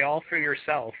toy all for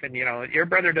yourself, and, your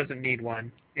brother doesn't need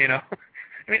one, I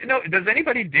mean, no, does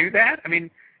anybody do that? I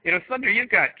mean, Thunder, you've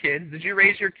got kids. Did you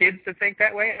raise your kids to think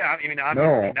that way? I mean,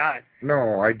 obviously not.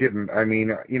 No, I didn't. I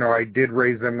mean, I did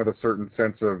raise them with a certain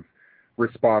sense of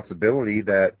responsibility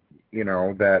that,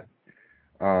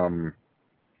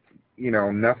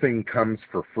 nothing comes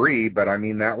for free, but I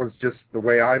mean, that was just the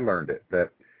way I learned it,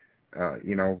 that,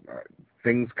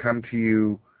 things come to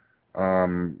you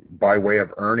by way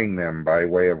of earning them, by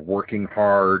way of working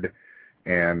hard,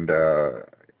 and,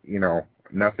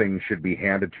 nothing should be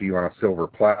handed to you on a silver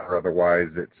platter, otherwise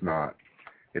it's not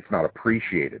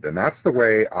appreciated. And that's the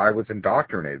way I was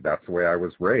indoctrinated. That's the way I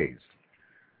was raised.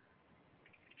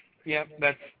 Yep,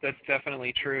 that's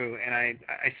definitely true, and I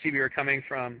see where you're coming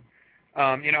from.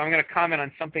 I'm going to comment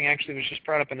on something actually was just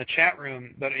brought up in the chat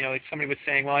room, but like somebody was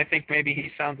saying, well, I think maybe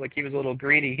he sounds like he was a little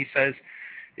greedy. He says,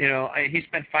 he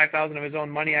spent $5,000 of his own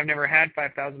money. I've never had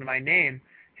 $5,000 in my name.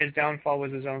 His downfall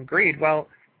was his own greed. Well,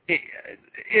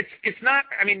 it's not.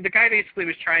 I mean, the guy basically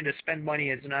was trying to spend money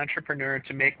as an entrepreneur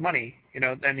to make money.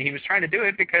 And he was trying to do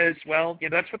it because, well,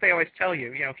 that's what they always tell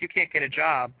you. If you can't get a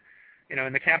job,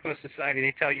 in the capitalist society,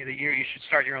 they tell you that you should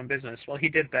start your own business. Well, he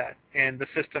did that, and the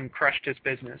system crushed his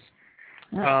business.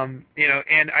 Yeah.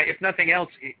 If nothing else,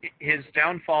 his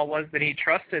downfall was that he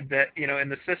trusted that, in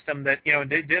the system that,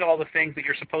 did all the things that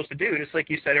you're supposed to do, just like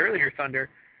you said earlier, Thunder,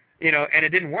 and it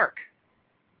didn't work.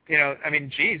 I mean,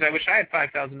 geez, I wish I had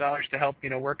 $5,000 to help,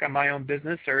 work on my own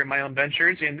business or my own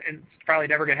ventures, and it's probably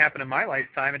never going to happen in my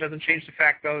lifetime. It doesn't change the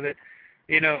fact, though, that,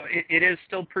 it is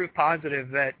still proof positive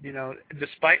that,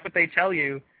 despite what they tell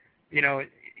you,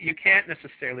 you can't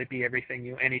necessarily be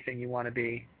anything you want to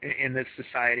be in this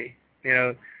society.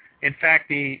 In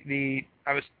fact, I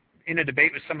was in a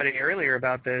debate with somebody earlier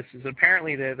about this, is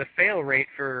apparently the fail rate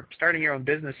for starting your own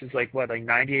business is like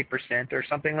 98% or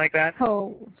something like that?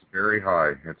 Oh. It's very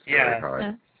high. It's very high.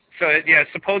 Yeah. So,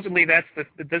 supposedly this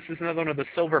is another one of the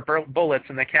silver bullets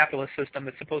in the capitalist system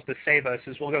that's supposed to save us,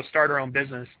 is we'll go start our own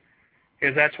business,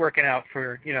 because that's working out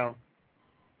for, 2%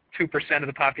 of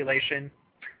the population.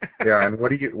 Yeah, and what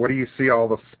do you see all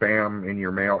the spam in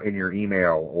your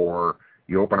email, or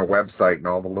you open a website and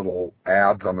all the little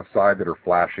ads on the side that are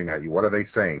flashing at you? What are they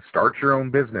saying? Start your own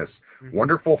business. Mm-hmm.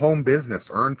 Wonderful home business.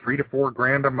 Earn $3,000 to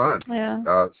 $4,000 a month.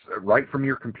 Yeah. Right from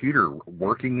your computer,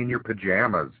 working in your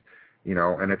pajamas.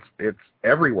 And it's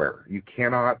everywhere. You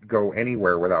cannot go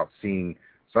anywhere without seeing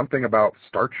something about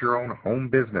start your own home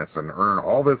business and earn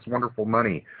all this wonderful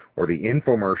money, or the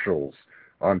infomercials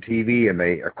on TV, and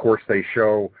they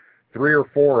show 3 or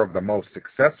 4 of the most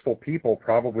successful people,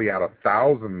 probably out of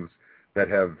thousands that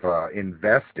have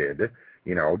invested.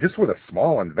 Just with a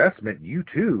small investment, you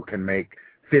too can make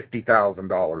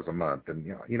 $50,000 a month,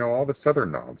 and all this other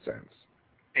nonsense.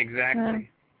 Exactly.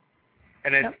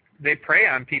 Yeah. And they prey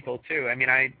on people too. I mean,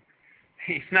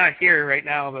 he's not here right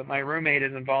now, but my roommate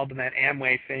is involved in that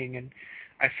Amway thing, and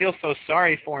I feel so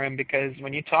sorry for him, because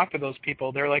when you talk to those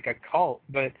people, they're like a cult,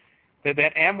 but that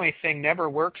Amway thing never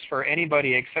works for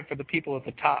anybody except for the people at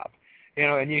the top.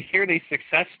 And you hear these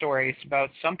success stories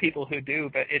about some people who do,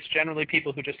 but it's generally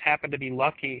people who just happen to be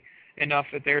lucky enough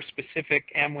that their specific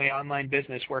Amway online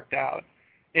business worked out.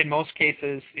 In most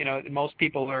cases, most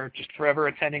people are just forever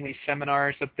attending these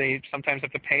seminars that they sometimes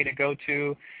have to pay to go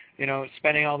to,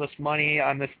 spending all this money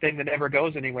on this thing that never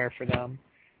goes anywhere for them.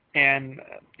 And,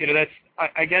 that's,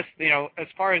 I guess, as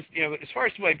far as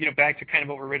back to kind of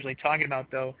what we're originally talking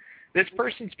about, though, this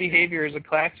person's behavior is a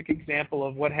classic example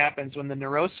of what happens when the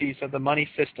neuroses of the money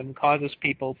system causes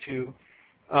people to,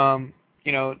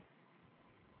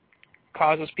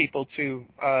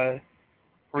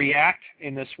 react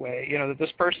in this way. That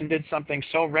this person did something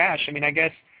so rash. I mean, I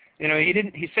guess,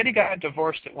 he said he got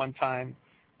divorced at one time,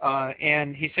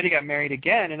 and he said he got married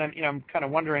again, and I'm kind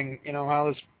of wondering,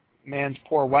 how this man's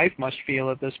poor wife must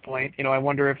feel at this point. I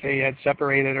wonder if they had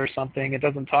separated or something. It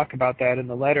doesn't talk about that in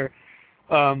the letter.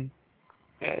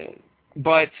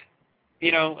 But,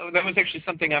 that was actually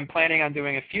something I'm planning on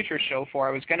doing a future show for.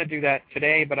 I was going to do that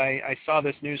today, but I saw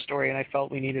this news story and I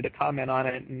felt we needed to comment on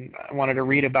it, and I wanted to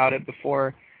read about it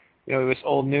before, it was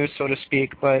old news, so to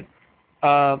speak. But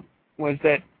was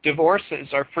that divorces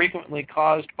are frequently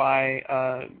caused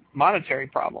by monetary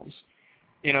problems.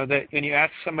 that when you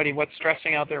ask somebody what's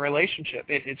stressing out their relationship,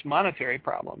 it's monetary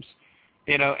problems.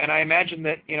 And I imagine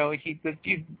that, if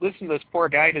you listen to this poor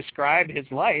guy describe his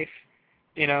life,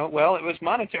 well, it was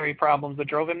monetary problems that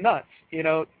drove him nuts,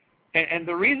 And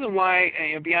the reason why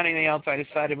Beyond Anything Else I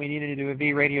decided we needed to do a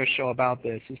V radio show about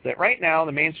this is that right now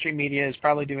the mainstream media is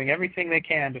probably doing everything they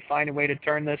can to find a way to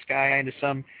turn this guy into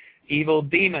some evil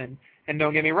demon. And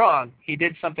don't get me wrong, he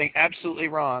did something absolutely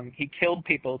wrong. He killed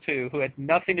people, too, who had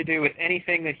nothing to do with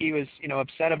anything that he was,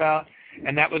 upset about,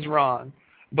 and that was wrong.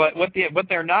 But what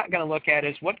they're not going to look at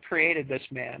is what created this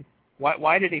man.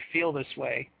 Why did he feel this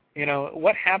way?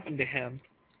 What happened to him?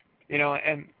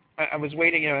 And I was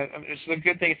waiting. It's a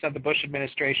good thing it's not the Bush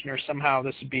administration, or somehow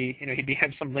this would be, he'd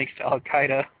have some links to Al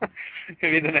Qaeda.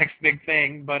 Could be the next big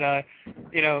thing. But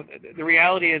the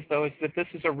reality is, though, is that this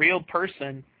is a real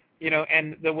person.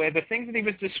 And the things that he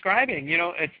was describing,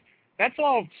 that's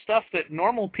all stuff that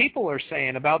normal people are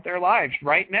saying about their lives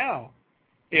right now.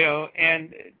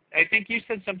 And I think you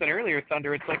said something earlier,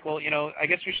 Thunder. It's like, well, I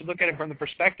guess we should look at it from the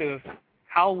perspective of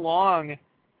how long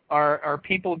are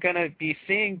people going to be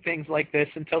seeing things like this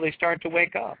until they start to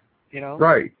wake up,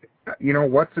 Right.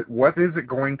 What is it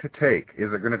going to take?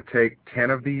 Is it going to take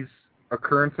 10 of these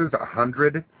occurrences,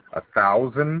 100,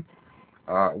 1,000?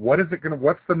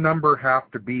 What's the number have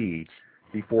to be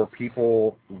before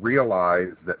people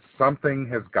realize that something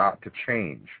has got to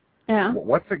change? Yeah.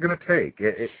 What's it going to take?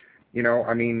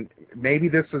 Maybe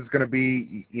this is going to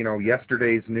be,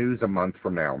 yesterday's news a month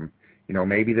from now.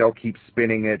 Maybe they'll keep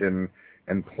spinning it and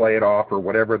play it off or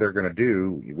whatever they're going to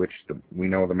do, which we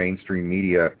know the mainstream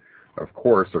media, of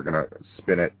course, are going to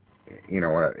spin it, in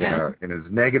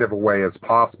as negative a way as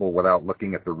possible without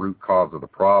looking at the root cause of the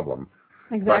problem.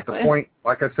 Exactly. But the point,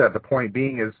 like I said, the point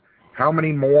being is how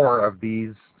many more of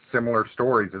these similar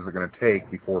stories is it going to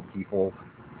take before people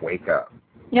wake up?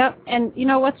 Yep, and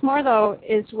what's more, though,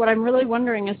 is what I'm really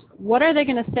wondering is what are they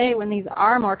going to say when these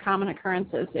are more common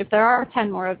occurrences? If there are 10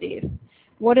 more of these,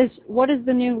 what is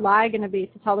the new lie going to be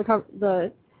to tell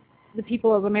the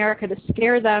people of America to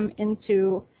scare them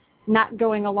into not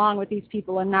going along with these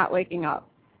people and not waking up?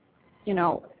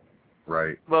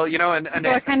 Right. Well, and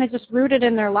they're kind of just rooted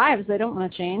in their lives. They don't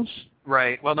want to change.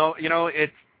 Right. Well, no,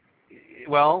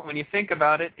 when you think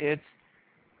about it, it's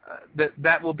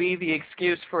that will be the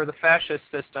excuse for the fascist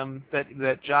system that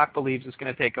Jacques believes is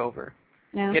going to take over.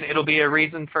 Yeah. It'll be a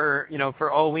reason for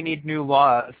we need new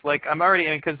laws. Like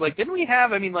because didn't we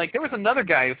have? There was another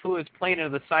guy who was playing into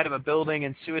the side of a building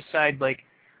and suicide.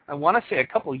 I want to say a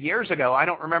couple years ago. I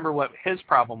don't remember what his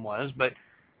problem was, but.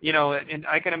 And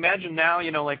I can imagine now,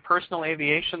 personal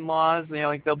aviation laws,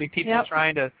 there'll be people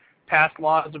trying to pass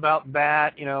laws about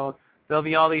that, there'll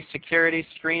be all these security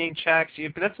screening checks.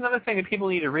 But that's another thing that people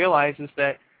need to realize is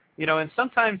that, and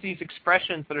sometimes these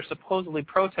expressions that are supposedly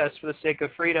protests for the sake of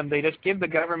freedom, they just give the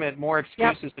government more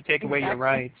excuses to take away your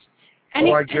rights.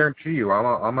 I guarantee you,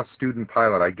 I'm a student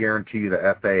pilot. I guarantee you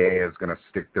the FAA is going to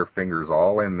stick their fingers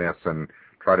all in this and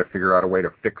try to figure out a way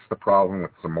to fix the problem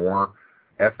with some more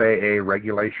FAA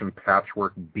regulation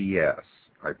patchwork BS.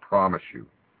 I promise you.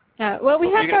 Yeah. What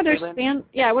we have to understand.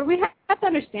 Yeah. What we have to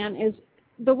understand is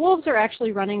the wolves are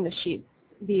actually running the sheep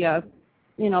via,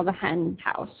 the hen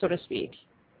house, so to speak.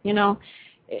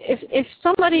 If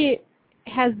somebody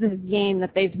has this game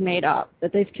that they've made up,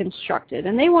 that they've constructed,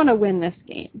 and they want to win this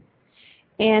game,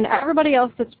 and everybody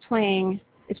else that's playing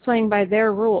is playing by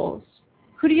their rules,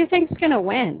 who do you think is going to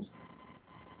win?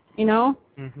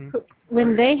 Mm-hmm.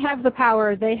 When they have the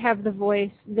power, they have the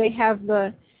voice, they have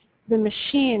the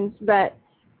machines that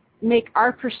make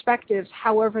our perspectives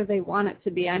however they want it to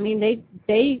be.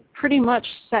 They pretty much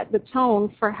set the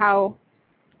tone for how,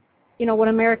 what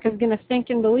America's going to think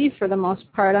and believe for the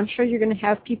most part. I'm sure you're going to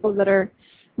have people that are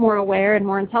more aware and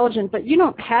more intelligent, but you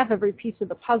don't have every piece of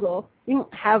the puzzle. You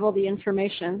don't have all the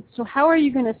information. So how are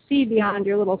you going to see beyond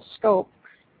your little scope?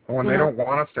 Oh, and they don't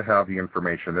want us to have the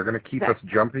information. They're going to keep us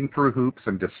jumping through hoops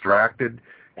and distracted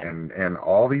and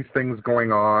all these things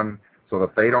going on so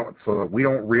that we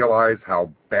don't realize how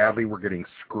badly we're getting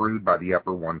screwed by the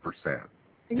upper 1%.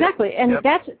 Exactly. And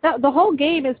the whole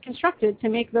game is constructed to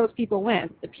make those people win.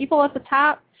 The people at the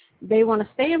top, they want to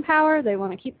stay in power, they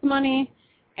want to keep the money,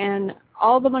 and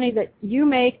all the money that you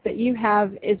make, that you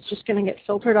have, is just going to get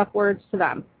filtered upwards to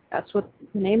them. That's what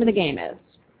the name of the game is.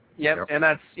 Yep, and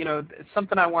that's,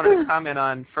 something I wanted to comment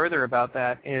on further about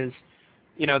that is,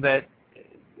 that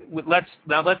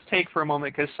let's take for a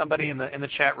moment, because somebody in the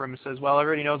chat room says, well,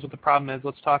 everybody knows what the problem is,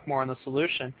 let's talk more on the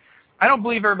solution. I don't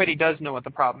believe everybody does know what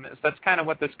the problem is. That's kind of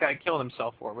what this guy killed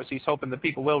himself for, was he's hoping that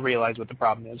people will realize what the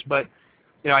problem is. But,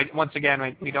 once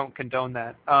again, we don't condone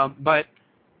that. But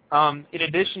In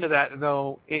addition to that,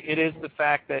 though, it is the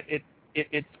fact that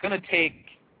it's going to take,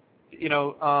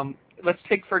 let's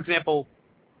take, for example,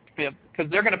 because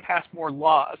they're going to pass more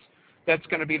laws. That's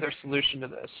going to be their solution to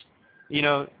this.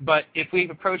 But if we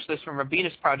approach this from a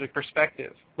Venus Project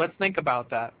perspective, let's think about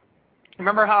that.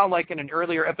 Remember how, like in an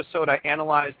earlier episode, I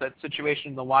analyzed that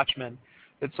situation in The Watchmen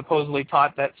that supposedly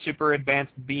taught that super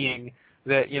advanced being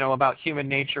that, about human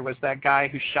nature was that guy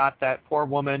who shot that poor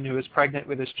woman who was pregnant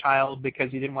with his child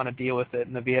because he didn't want to deal with it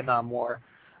in the Vietnam War.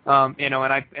 And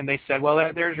they said, well,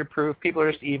 there's your proof. People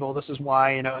are just evil. This is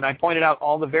why, and I pointed out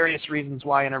all the various reasons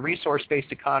why in a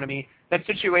resource-based economy that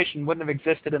situation wouldn't have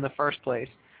existed in the first place.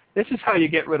 This is how you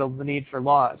get rid of the need for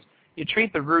laws. You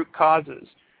treat the root causes.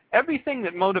 Everything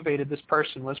that motivated this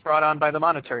person was brought on by the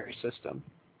monetary system.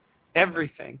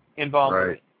 Everything involved.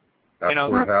 Right. That's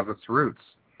where it has its roots.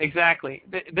 Exactly.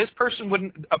 This person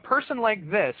wouldn't. A person like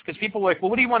this, because people are like, well,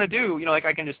 what do you want to do?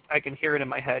 I can hear it in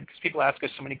my head because people ask us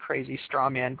so many crazy straw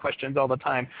man questions all the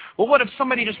time. Well, what if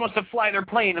somebody just wants to fly their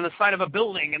plane on the side of a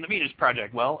building in the Venus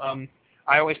Project? Well,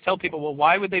 I always tell people, well,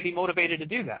 why would they be motivated to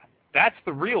do that? That's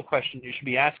the real question you should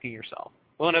be asking yourself.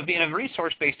 Well, in a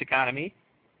resource-based economy,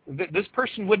 this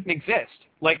person wouldn't exist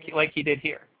like he did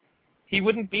here. He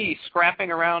wouldn't be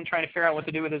scrapping around trying to figure out what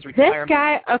to do with his retirement. This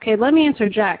guy, okay, let me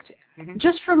interject. Mm-hmm.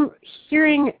 Just from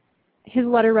hearing his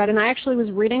letter read, and I actually was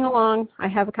reading along. I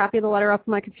have a copy of the letter up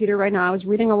on my computer right now. I was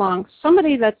reading along.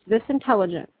 Somebody that's this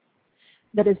intelligent,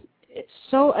 that is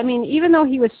so, even though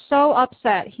he was so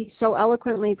upset, he so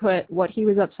eloquently put what he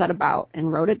was upset about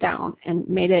and wrote it down and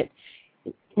made it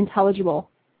intelligible.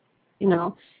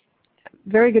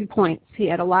 Very good points. He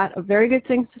had a lot of very good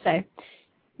things to say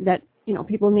that,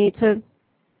 people need to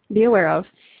be aware of.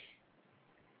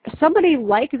 Somebody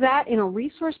like that in a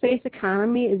resource-based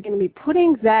economy is going to be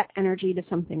putting that energy to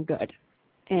something good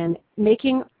and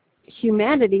making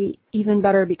humanity even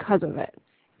better because of it.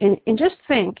 And just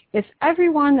think, if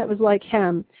everyone that was like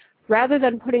him, rather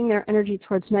than putting their energy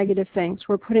towards negative things,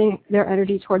 were putting their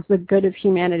energy towards the good of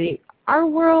humanity, our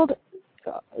world,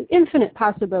 infinite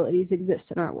possibilities exist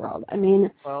in our world.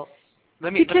 Well,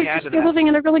 let me add to that. You're living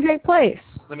in a really great place.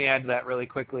 Let me add to that really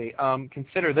quickly.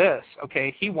 Consider this,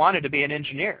 okay? He wanted to be an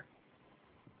engineer,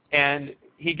 and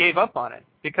he gave up on it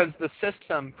because the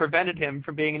system prevented him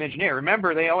from being an engineer.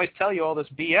 Remember, they always tell you all this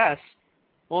BS.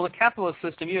 Well, the capitalist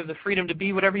system, you have the freedom to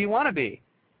be whatever you want to be.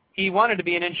 He wanted to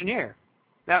be an engineer.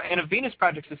 Now, in a Venus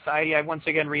Project society, I once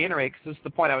again reiterate, because this is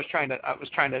the point I was trying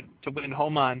to win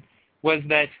home on, was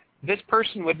that this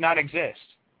person would not exist.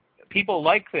 People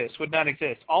like this would not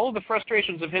exist. All of the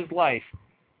frustrations of his life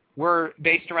were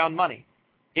based around money.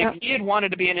 If he had wanted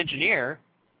to be an engineer,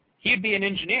 he'd be an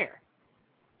engineer.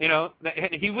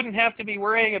 He wouldn't have to be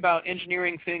worrying about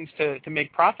engineering things to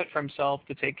make profit for himself,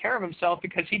 to take care of himself,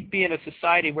 because he'd be in a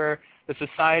society where the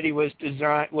society was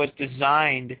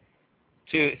designed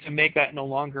to make that no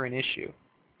longer an issue.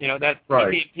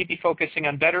 Right. He'd be focusing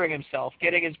on bettering himself,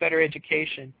 getting his better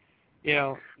education.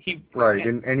 Right,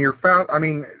 and you're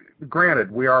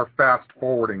granted, we are fast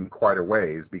forwarding quite a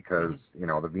ways because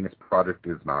the Venus Project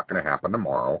is not going to happen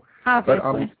tomorrow.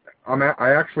 Obviously. But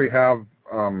I actually have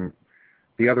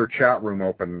the other chat room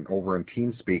open over in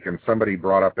TeamSpeak, and somebody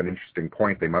brought up an interesting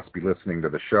point. They must be listening to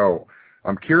the show.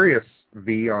 I'm curious,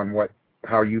 V, on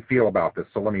how you feel about this.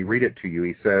 So let me read it to you.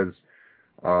 He says,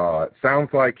 it sounds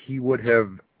like he would have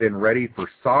been ready for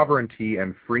sovereignty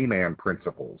and free man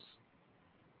principles.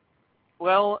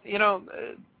 Well,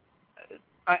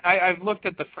 I've looked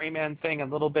at the Freeman thing a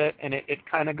little bit, and it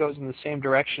kind of goes in the same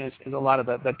direction as a lot of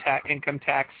the income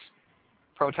tax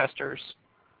protesters.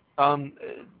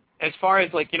 As far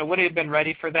as would he have been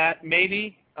ready for that?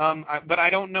 Maybe, but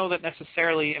I don't know that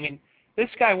necessarily. This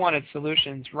guy wanted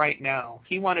solutions right now.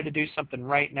 He wanted to do something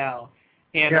right now.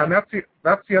 And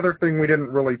that's the other thing we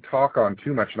didn't really talk on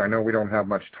too much, and I know we don't have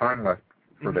much time left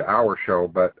for the hour show,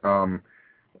 but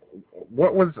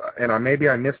what was, and maybe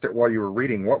I missed it while you were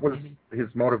reading, what was his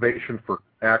motivation for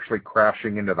actually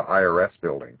crashing into the IRS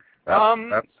building?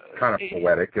 That's kind of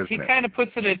poetic, isn't it? He kind of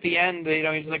puts it at the end,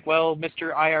 he's like, well,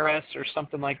 Mr. IRS or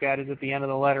something like that is at the end of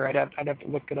the letter. I'd have to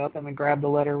look it up. I'm going to grab the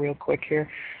letter real quick here.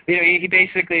 He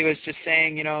basically was just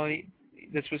saying,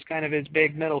 this was kind of his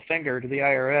big middle finger to the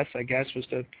IRS, I guess, was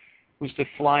to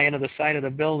fly into the side of the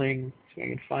building, so I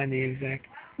can find the exact.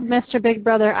 Mr. Big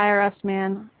Brother IRS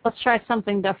man, let's try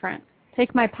something different.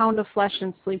 Take my pound of flesh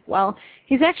and sleep well.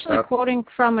 He's actually quoting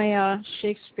from a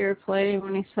Shakespeare play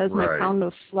when he says my pound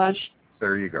of flesh.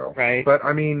 There you go. Right. But,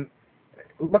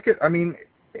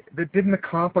 it didn't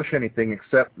accomplish anything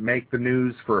except make the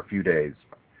news for a few days.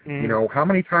 How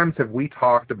many times have we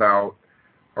talked about,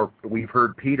 or we've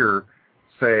heard Peter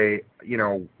say,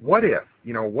 what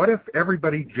if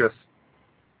everybody just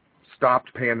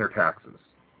stopped paying their taxes?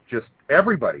 Just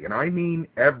everybody, and I mean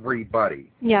everybody.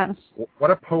 Yes.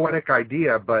 What a poetic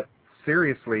idea, but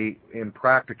seriously, in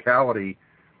practicality,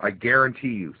 I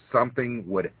guarantee you something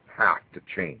would have to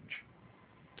change.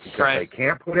 Because they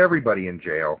can't put everybody in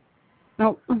jail.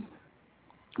 No.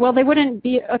 Well, they wouldn't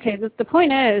be, okay, the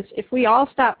point is, if we all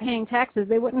stopped paying taxes,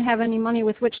 they wouldn't have any money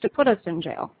with which to put us in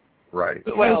jail. Right.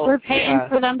 Because we're paying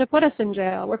for them to put us in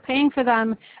jail. We're paying for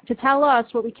them to tell us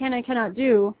what we can and cannot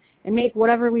do and make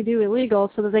whatever we do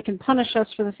illegal so that they can punish us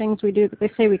for the things we do that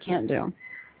they say we can't do.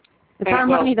 It's our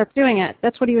money that's doing it.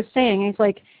 That's what he was saying. He's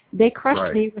like, they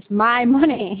crushed me with my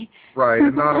money. Right,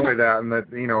 and not only that, and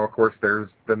that, of course, there's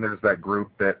that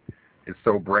group that is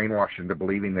so brainwashed into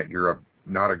believing that you're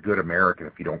not a good American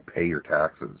if you don't pay your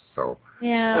taxes. So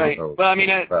yeah. Right. So, well, I mean,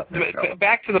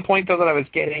 back to the point though that I was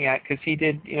getting at, because he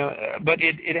did, but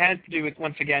it has to do with,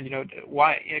 once again,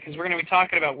 why? Because we're going to be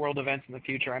talking about world events in the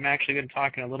future. I'm actually going to be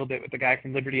talking a little bit with the guy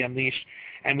from Liberty Unleashed,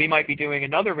 and we might be doing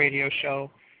another radio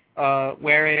show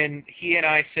wherein he and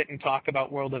I sit and talk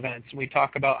about world events, and we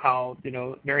talk about how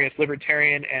various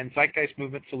libertarian and zeitgeist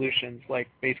movement solutions, like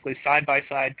basically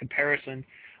side-by-side comparison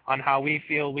on how we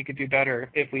feel we could do better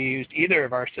if we used either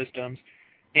of our systems.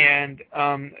 And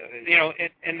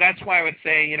and that's why I would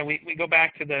say we go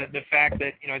back to the fact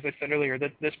that as I said earlier,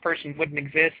 that this person wouldn't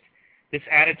exist, this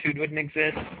attitude wouldn't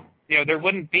exist. There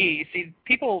wouldn't be. You see,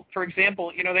 people, for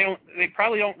example, they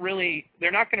probably don't really.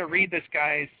 They're not going to read this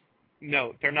guy's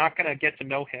note. They're not going to get to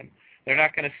know him. They're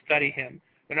not going to study him.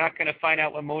 They're not going to find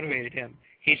out what motivated him.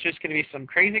 He's just going to be some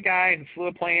crazy guy who flew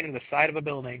a plane into the side of a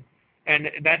building.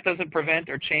 And that doesn't prevent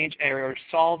or change or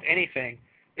solve anything.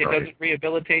 It doesn't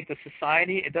rehabilitate the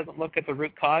society. It doesn't look at the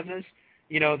root causes.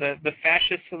 The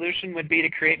fascist solution would be to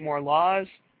create more laws,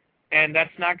 and that's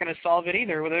not going to solve it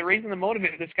either. Well, the reason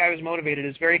this guy was motivated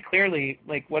is very clearly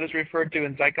like what is referred to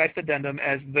in Zeitgeist Addendum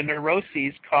as the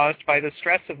neuroses caused by the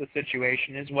stress of the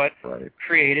situation is what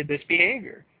created this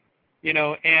behavior.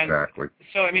 And exactly.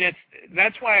 So I mean,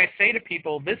 that's why I say to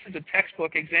people, this is a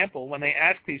textbook example when they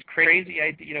ask these crazy,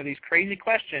 these crazy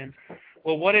questions.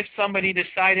 Well, what if somebody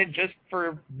decided just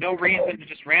for no reason to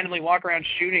just randomly walk around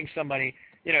shooting somebody?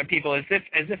 People, as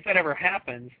if that ever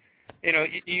happens.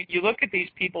 You look at these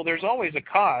people. There's always a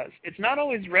cause. It's not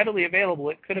always readily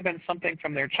available. It could have been something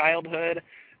from their childhood.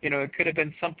 It could have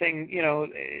been something,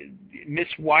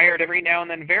 miswired every now and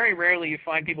then. Very rarely you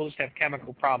find people just have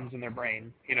chemical problems in their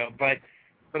brain, but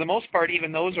for the most part,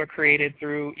 even those are created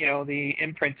through, the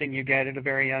imprinting you get at a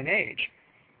very young age.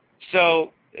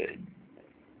 So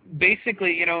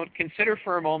basically, consider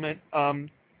for a moment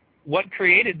what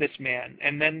created this man,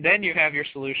 and then you have your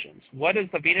solutions. What does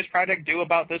the Venus Project do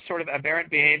about this sort of aberrant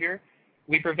behavior?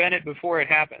 We prevent it before it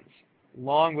happens,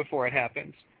 long before it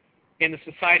happens. In the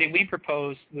society we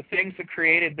propose, the things that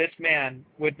created this man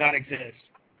would not exist.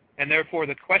 And therefore,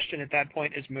 the question at that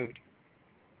point is moot.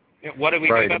 What do we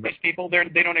do about these people?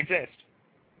 They don't exist.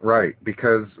 Right,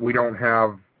 because we don't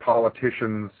have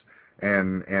politicians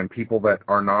and people that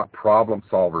are not problem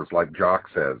solvers, like Jock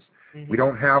says. Mm-hmm. We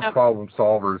don't have problem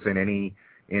solvers in any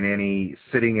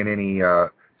sitting in any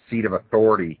seat of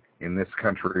authority in this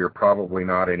country, or probably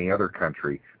not any other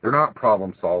country. They're not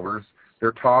problem solvers.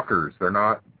 They're talkers. They're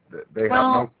not. They have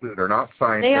no clue. They're not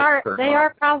scientists. They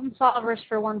are problem solvers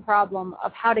for one problem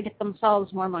of how to get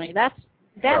themselves more money. That's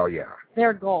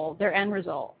their goal, their end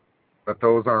result. But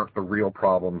those aren't the real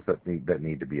problems that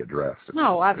need to be addressed.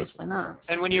 No, obviously not.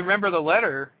 And when you remember the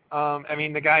letter,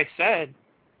 the guy said,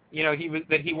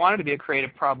 that he wanted to be a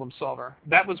creative problem solver.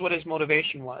 That was what his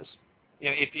motivation was.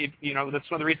 That's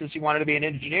one of the reasons he wanted to be an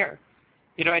engineer.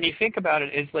 And you think about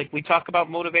it, is like we talk about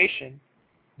motivation.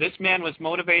 This man was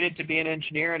motivated to be an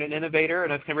engineer and an innovator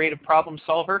and a creative problem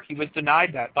solver. He was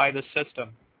denied that by the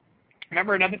system.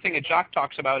 Remember, another thing that Jock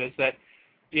talks about is that,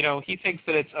 he thinks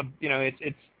that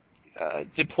it's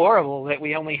deplorable that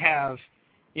we only have,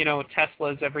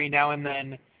 Teslas every now and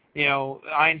then,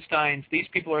 Einsteins. These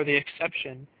people are the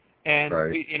exception. And,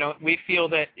 we feel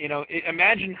that,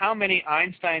 imagine how many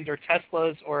Einsteins or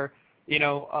Teslas or,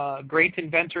 great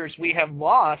inventors we have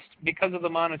lost because of the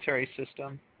monetary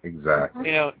system.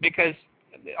 Exactly. Because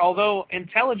although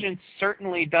intelligence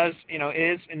certainly does,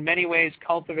 is in many ways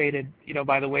cultivated,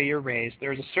 by the way you're raised,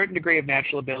 there's a certain degree of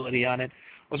natural ability on it.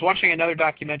 I was watching another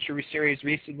documentary series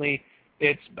recently.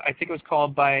 I think it was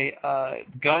called by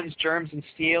Guns, Germs, and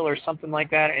Steel or something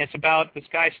like that. And it's about this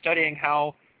guy studying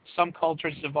how some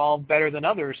cultures evolved better than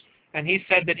others. And he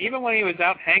said that even when he was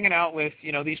out hanging out with,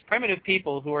 these primitive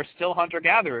people who are still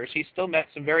hunter-gatherers, he still met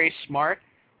some very smart,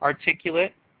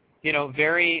 articulate,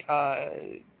 very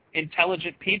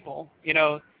intelligent people,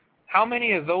 how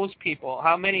many of those people,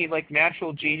 how many like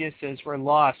natural geniuses were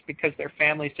lost because their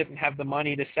families didn't have the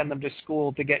money to send them to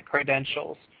school to get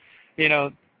credentials?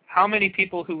 How many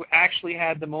people who actually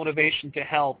had the motivation to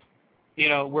help,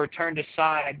 were turned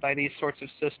aside by these sorts of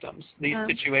systems, these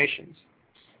situations?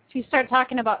 If you start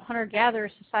talking about hunter-gatherer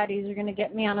societies, you're going to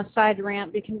get me on a side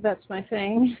rant because that's my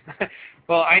thing.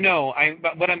 Well, I know.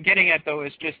 But what I'm getting at, though,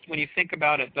 is just when you think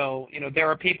about it, though, there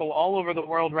are people all over the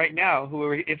world right now who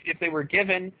are, if they were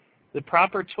given the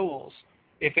proper tools,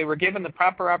 if they were given the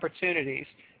proper opportunities,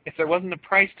 if there wasn't a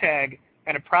price tag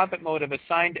and a profit motive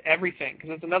assigned to everything,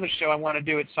 because that's another show I want to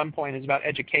do at some point is about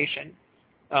education.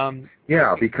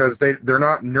 Yeah, because they're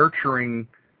not nurturing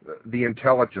the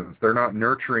intelligence. They're not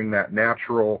nurturing that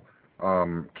natural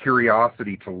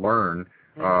curiosity to learn,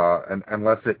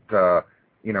 unless it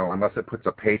puts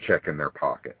a paycheck in their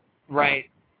pocket. Right,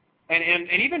 and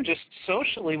even just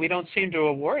socially, we don't seem to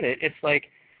award it. It's like,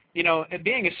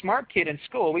 being a smart kid in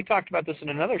school. We talked about this in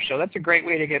another show. That's a great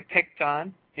way to get picked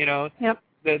on. Yep.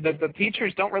 The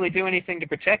teachers don't really do anything to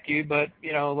protect you, but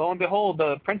lo and behold,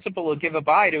 the principal will give a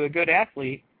bye to a good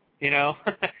athlete. He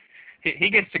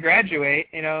gets to graduate.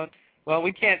 Well,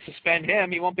 we can't suspend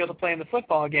him. He won't be able to play in the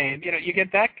football game. You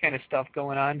get that kind of stuff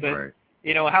going on. But right.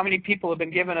 How many people have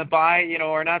been given a bye,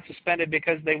 or not suspended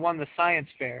because they won the science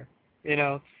fair?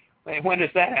 When does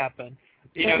that happen?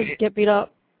 Get beat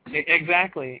up.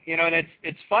 Exactly. And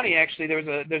it's funny actually.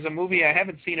 There's a movie, I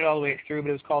haven't seen it all the way through, but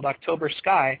it was called October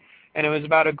Sky, and it was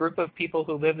about a group of people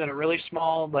who lived in a really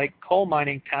small like coal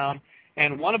mining town,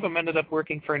 and one of them ended up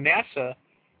working for NASA.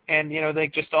 And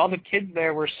all the kids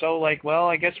there were so like, well,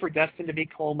 I guess we're destined to be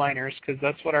coal miners because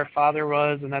that's what our father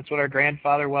was and that's what our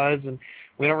grandfather was, and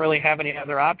we don't really have any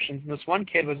other options. And this one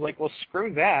kid was like, well,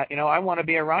 screw that. I want to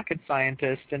be a rocket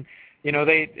scientist. And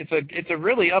it's a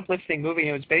really uplifting movie.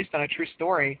 It was based on a true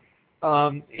story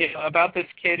about this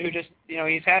kid who just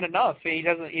he's had enough.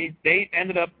 They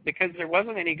ended up, because there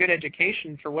wasn't any good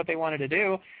education for what they wanted to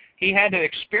do, he had to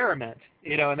experiment.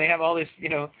 And they have all this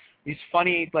these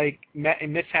funny like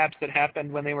mishaps that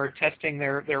happened when they were testing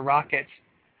their rockets,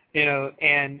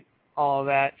 and all of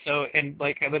that. So, and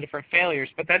like the different failures.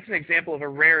 But that's an example of a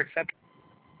rare exception.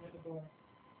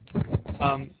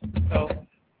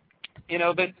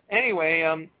 But anyway,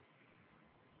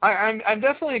 I'm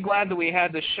definitely glad that we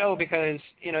had this show because,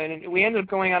 and we ended up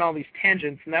going on all these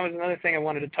tangents, and that was another thing I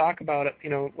wanted to talk about,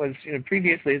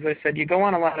 previously, as I said, you go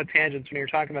on a lot of tangents when you're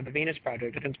talking about the Venus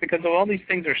Project, and it's because all these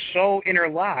things are so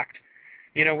interlocked.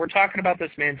 We're talking about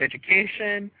this man's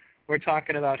education, we're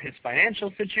talking about his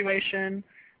financial situation,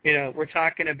 we're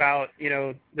talking about,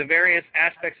 the various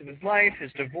aspects of his life,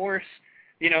 his divorce,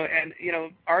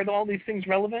 are all these things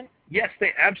relevant? Yes,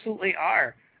 they absolutely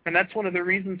are. And that's one of the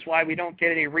reasons why we don't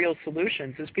get any real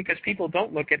solutions, is because people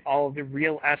don't look at all of the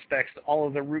real aspects, all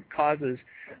of the root causes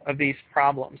of these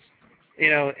problems.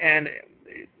 And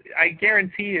I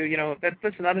guarantee you,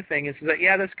 that's another thing is that,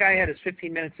 yeah, this guy had his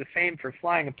 15 minutes of fame for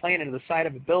flying a plane into the side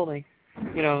of a building,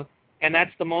 and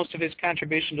that's the most of his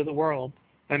contribution to the world.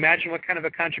 Imagine what kind of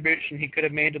a contribution he could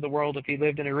have made to the world if he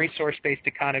lived in a resource-based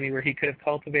economy where he could have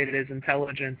cultivated his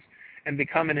intelligence and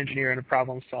become an engineer and a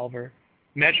problem solver.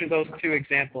 Measure those two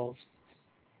examples.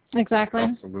 Exactly.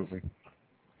 Absolutely.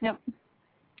 Yep.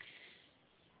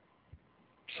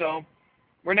 So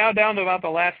we're now down to about the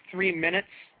last 3 minutes.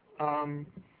 I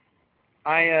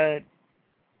wanted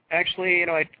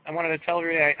to tell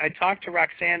everybody I talked to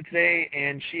Roxanne today,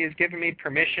 and she has given me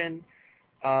permission.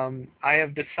 I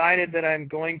have decided that I'm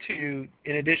going to,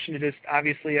 in addition to just,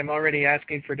 obviously I'm already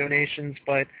asking for donations,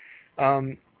 but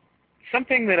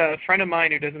something that a friend of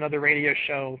mine who does another radio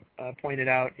show pointed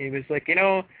out. He was like, it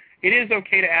is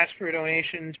okay to ask for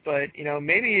donations, but,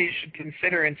 maybe you should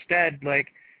consider instead,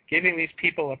 like, giving these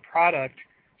people a product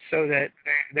so that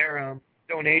their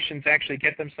donations actually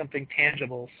get them something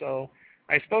tangible. So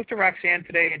I spoke to Roxanne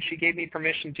today, and she gave me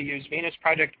permission to use Venus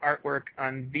Project artwork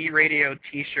on V-Radio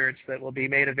T-shirts that will be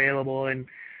made available, and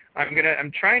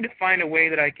I'm trying to find a way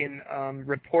that I can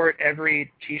report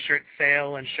every T-shirt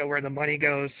sale and show where the money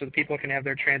goes so that people can have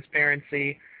their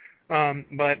transparency.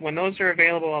 But when those are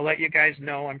available, I'll let you guys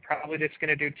know. I'm probably just going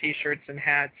to do T-shirts and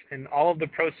hats, and all of the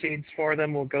proceeds for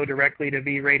them will go directly to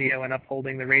V-Radio and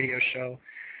upholding the radio show.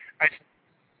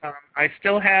 I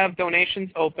still have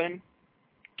donations open,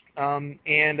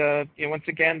 and once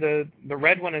again, the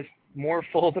red one is more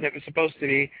full than it was supposed to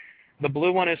be. The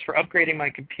blue one is for upgrading my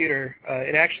computer.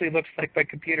 It actually looks like my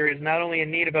computer is not only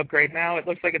in need of upgrade now, it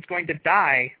looks like it's going to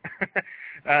die,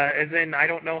 as in I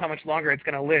don't know how much longer it's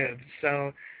going to live.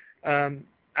 So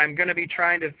I'm going to be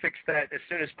trying to fix that as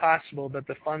soon as possible, but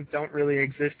the funds don't really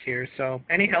exist here. So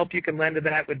any help you can lend to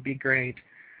that would be great.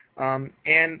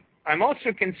 And I'm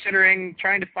also considering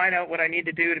trying to find out what I need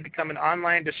to do to become an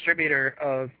online distributor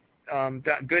of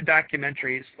good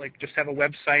documentaries, like just have a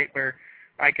website where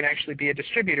I can actually be a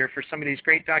distributor for some of these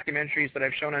great documentaries that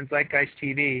I've shown on Zeitgeist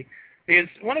TV. Because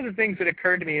one of the things that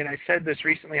occurred to me, and I said this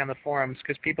recently on the forums,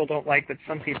 because people don't like that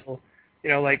some people,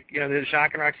 the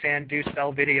Jacques and Roxanne do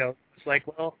sell video. It's like,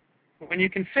 well, when you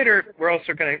consider we're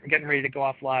also getting ready to go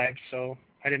off live, so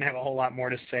I didn't have a whole lot more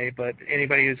to say, but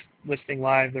anybody who's listening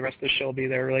live, the rest of the show will be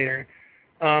there later,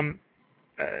 is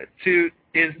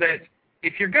that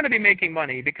if you're going to be making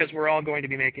money, because we're all going to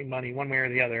be making money one way or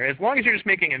the other, as long as you're just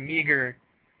making a meager,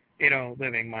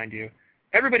 living, mind you,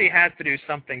 everybody has to do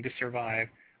something to survive.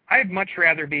 I'd much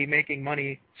rather be making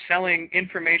money selling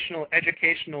informational,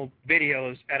 educational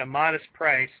videos at a modest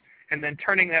price and then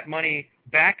turning that money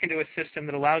back into a system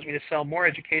that allows me to sell more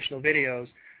educational videos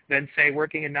than, say,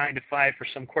 working a 9-to-5 for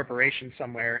some corporation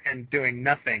somewhere and doing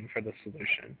nothing for the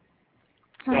solution.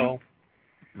 So,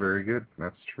 very good.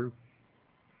 That's true.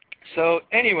 So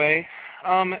anyway,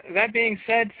 that being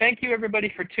said, thank you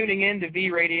everybody for tuning in to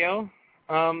V Radio.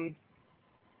 The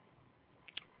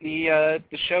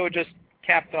show just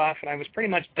capped off, and I was pretty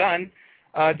much done.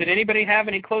 Did anybody have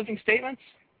any closing statements?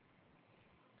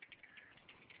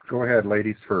 Go ahead,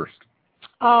 ladies first.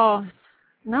 Oh,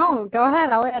 no, go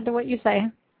ahead. I'll add to what you say.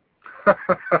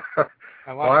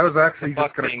 Well, I was actually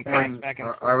just going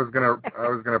to I was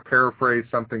going to paraphrase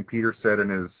something Peter said in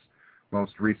his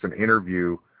most recent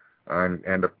interview, and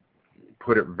to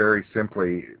put it very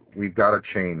simply, we've got to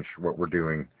change what we're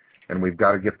doing, and we've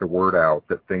got to get the word out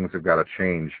that things have got to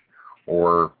change,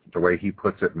 or the way he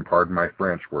puts it, and pardon my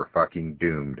French, we're fucking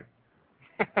doomed.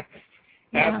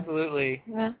 Absolutely.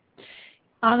 Yeah.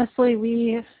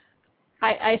 Honestly,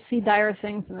 I see dire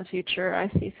things in the future. I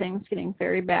see things getting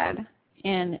very bad,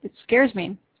 and it scares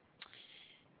me.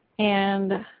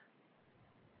 And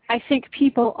I think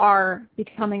people are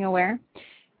becoming aware,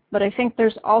 but I think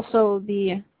there's also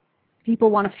the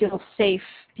people want to feel safe.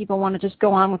 People want to just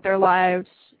go on with their lives.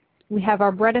 We have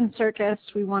our bread and circus.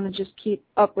 We want to just keep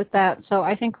up with that. So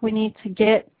I think we need to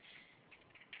get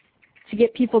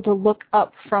people to look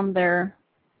up from their,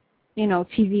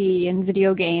 TV and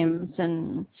video games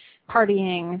and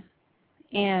partying,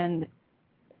 and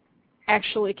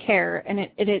actually care, and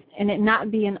it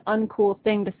not be an uncool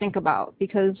thing to think about,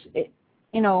 because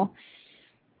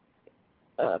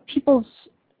people's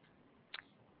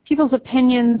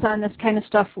opinions on this kind of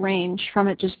stuff range from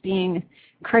it just being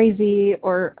crazy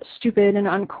or stupid and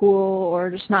uncool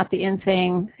or just not the in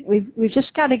thing. We've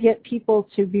just got to get people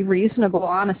to be reasonable.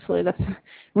 Honestly, that's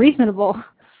reasonable,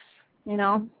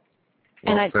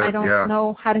 And I don't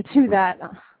know how to do that.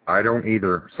 I don't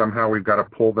either. Somehow we've got to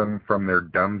pull them from their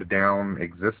dumbed down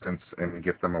existence and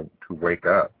get them to wake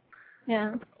up.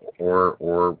 Yeah. Or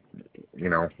we're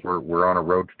on a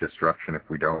road to destruction if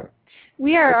we don't.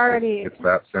 We are already. It's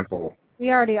that simple. We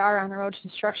already are on the road to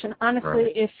destruction. Honestly,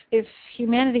 right. if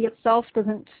humanity itself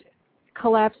doesn't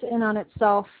collapse in on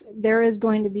itself, there is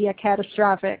going to be a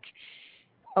catastrophic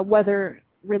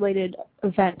weather-related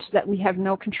event that we have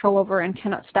no control over and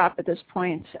cannot stop at this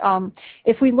point.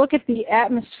 If we look at the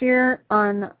atmosphere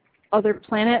on other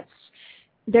planets,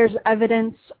 there's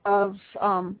evidence of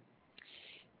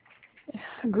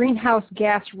greenhouse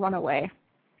gas runaway.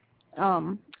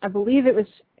 I believe it was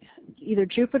either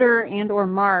Jupiter and or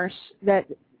Mars that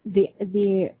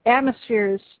the atmosphere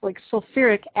is like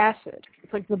sulfuric acid.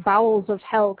 It's like the bowels of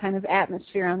hell kind of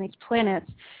atmosphere on these planets,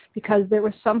 because there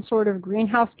was some sort of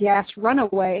greenhouse gas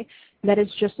runaway that is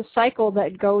just a cycle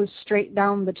that goes straight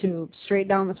down the tube, straight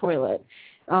down the toilet.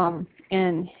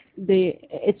 And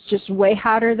it's just way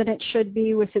hotter than it should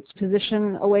be with its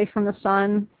position away from the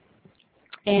sun.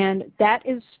 And that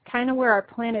is kind of where our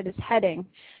planet is heading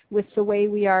with the way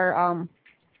we are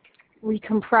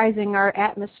recomprising our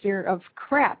atmosphere of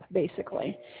crap,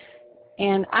 basically.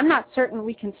 And I'm not certain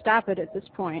we can stop it at this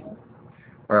point.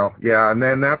 Well, yeah, and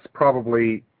then that's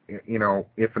probably,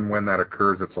 if and when that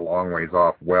occurs, it's a long ways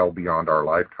off, well beyond our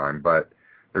lifetime. But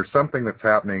there's something that's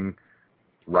happening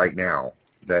right now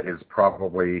that is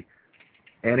probably,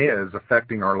 and is,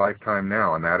 affecting our lifetime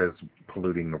now, and that is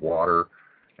polluting the water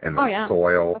and the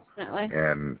soil. Definitely.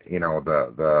 And,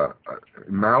 the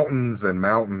mountains and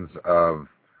mountains of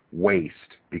waste,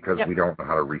 because we don't know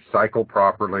how to recycle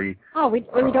properly. Oh, we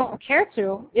don't care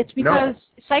to. It's because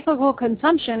cyclical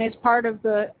consumption is part of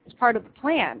the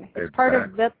plan. It's part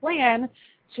of the plan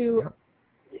to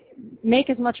make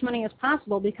as much money as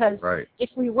possible, because if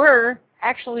we were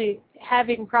actually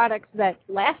having products that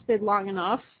lasted long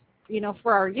enough,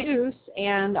 for our use,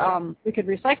 and we could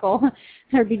recycle,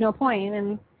 there'd be no point.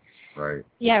 And right.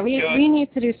 Yeah, we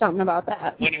need to do something about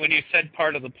that. When you said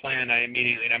part of the plan, I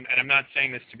immediately, and I'm not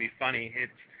saying this to be funny,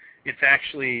 it's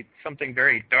actually something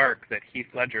very dark that Heath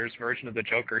Ledger's version of the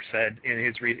Joker said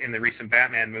in the recent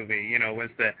Batman movie. Was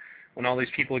that when all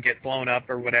these people get blown up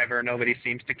or whatever, nobody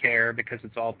seems to care because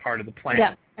it's all part of the plan.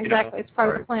 Yeah, exactly. It's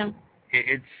part of the plan.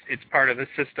 It's part of the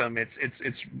system.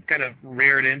 It's kind of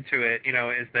reared into it.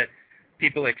 Is that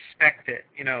people expect it.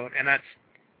 And that's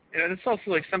it's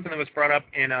also like something that was brought up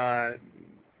in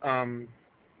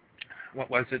what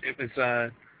was it? It was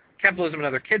Capitalism and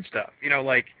Other Kid Stuff.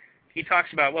 Like he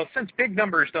talks about, well, since big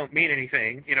numbers don't mean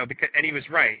anything, because, and he was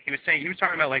right. He was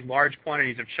talking about like large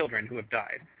quantities of children who have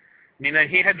died. I mean, then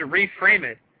he had to reframe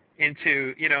it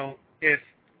into, if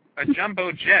a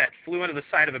jumbo jet flew into the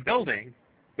side of a building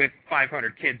with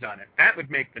 500 kids on it, that would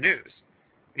make the news.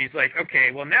 And he's like,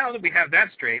 okay, well, now that we have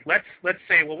that straight, let's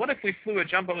say, well, what if we flew a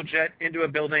jumbo jet into a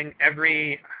building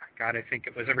every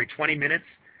 20 minutes?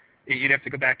 You'd have to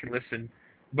go back and listen.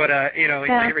 But,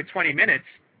 every 20 minutes,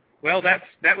 well, that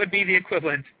would be the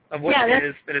equivalent of what it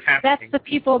is that is happening. That's the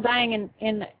people dying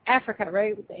in Africa,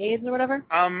 right, with the AIDS or whatever?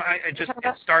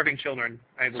 It's starving children.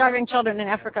 Starving children in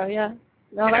Africa, yeah.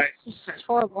 No, that's just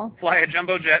horrible. Fly a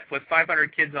jumbo jet with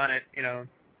 500 kids on it,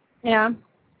 Yeah.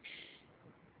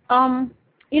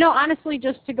 Honestly,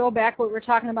 just to go back what we're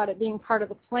talking about it being part of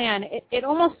the plan, it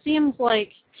almost seems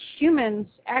like humans,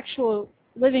 actual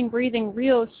living, breathing,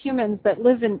 real humans that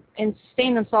live and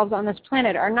sustain themselves on this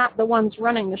planet are not the ones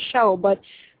running the show, but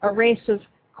a race of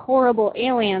horrible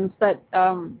aliens that,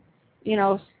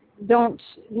 don't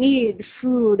need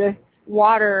food,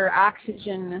 water,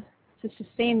 oxygen to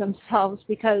sustain themselves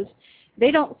because they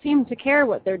don't seem to care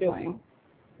what they're doing.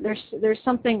 There's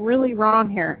something really wrong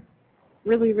here.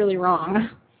 Really, really wrong.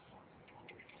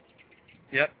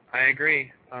 Yep, I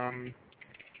agree.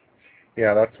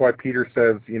 Yeah, that's why Peter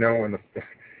says,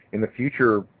 in the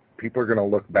future, people are going to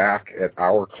look back at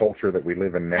our culture that we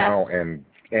live in now and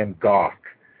gawk.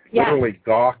 Yes. Literally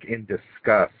gawk in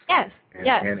disgust. Yes.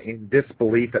 And in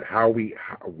disbelief at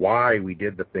why we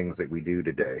did the things that we do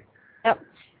today. Yep.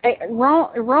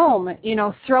 Rome,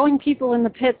 throwing people in the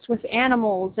pits with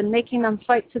animals and making them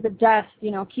fight to the death,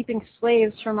 keeping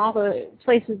slaves from all the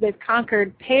places they've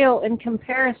conquered, pale in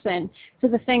comparison to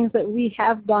the things that we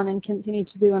have done and continue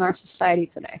to do in our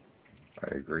society today.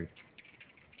 I agree.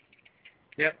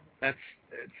 Yep,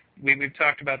 we've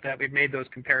talked about that. We've made those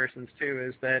comparisons too.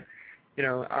 Is that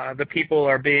the people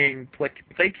are being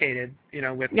placated,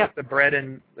 with the bread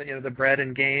and the bread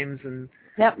and games and.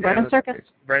 Yep, bread and circus.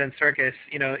 Bread and circus,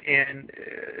 and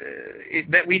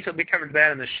that we covered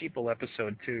that in the sheeple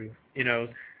episode too,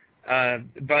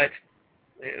 But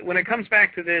when it comes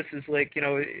back to this, is like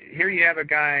here you have a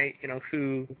guy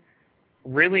who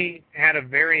really had a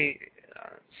very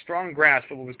strong grasp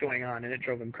of what was going on, and it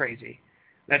drove him crazy.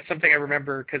 That's something I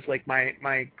remember because like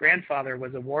my grandfather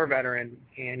was a war veteran,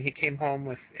 and he came home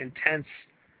with intense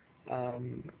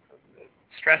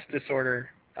stress disorder.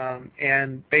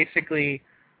 And basically,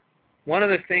 one of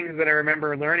the things that I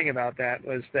remember learning about that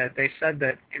was that they said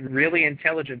that really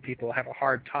intelligent people have a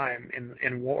hard time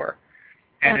in war.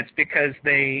 And it's because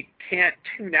they can't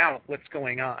tune out what's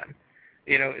going on.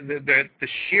 The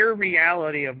sheer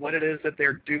reality of what it is that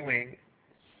they're doing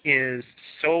is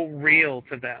so real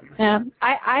to them. Yeah,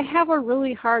 I have a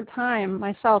really hard time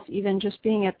myself, even just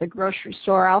being at the grocery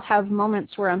store. I'll have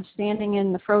moments where I'm standing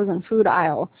in the frozen food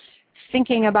aisle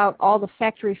thinking about all the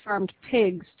factory farmed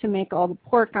pigs to make all the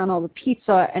pork on all the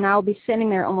pizza, and I'll be sitting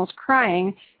there almost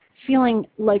crying, feeling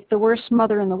like the worst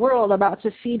mother in the world about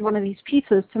to feed one of these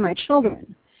pizzas to my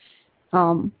children.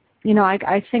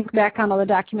 I think back on all the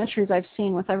documentaries I've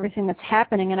seen with everything that's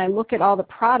happening, and I look at all the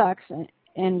products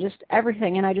and just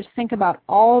everything, and I just think about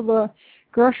all the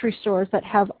grocery stores that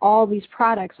have all these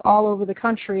products all over the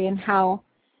country and how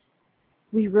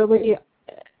we really,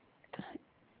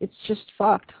 it's just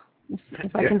fucked.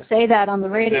 If I can say that on the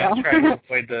radio. You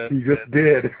just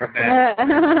did.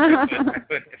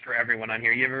 But for everyone on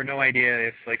here, you have no idea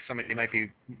if like somebody might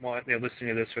be listening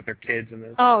to this with their kids and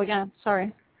this. Oh yeah,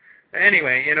 sorry.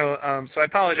 Anyway, so I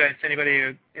apologize to anybody who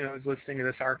is listening to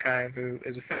this archive who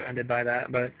is offended by that.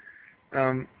 But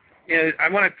I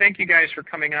want to thank you guys for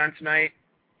coming on tonight.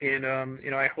 And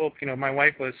I hope my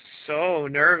wife was so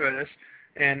nervous,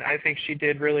 and I think she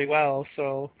did really well.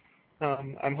 So.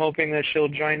 I'm hoping that she'll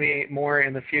join me more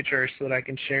in the future so that I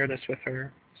can share this with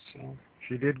her. So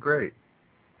she did great.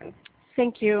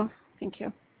 Thank you.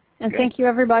 And thank you,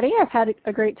 everybody. I've had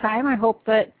a great time. I hope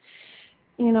that,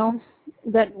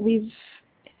 that we've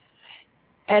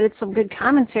added some good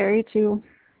commentary to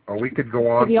Oh, we could go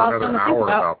on It'd be for awesome another to think hour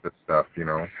about. about this stuff, you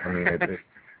know. I mean,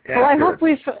 Yeah. Well,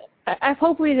 good. I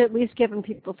hope we've at least given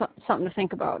people something to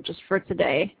think about just for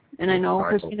today. And I know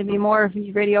there's going to be more of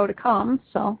the radio to come,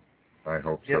 so. I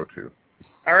hope Yep. so, too.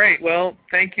 All right. Well,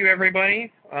 thank you,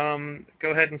 everybody.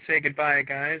 Go ahead and say goodbye,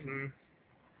 guys. And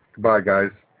Goodbye, guys.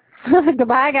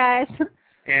 Goodbye, guys.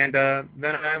 then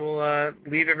I will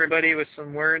leave everybody with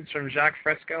some words from Jacques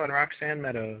Fresco and Roxanne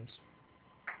Meadows.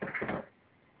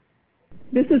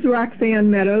 This is Roxanne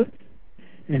Meadows.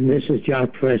 And this is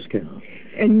Jacques Fresco.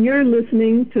 And you're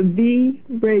listening to V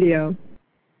Radio.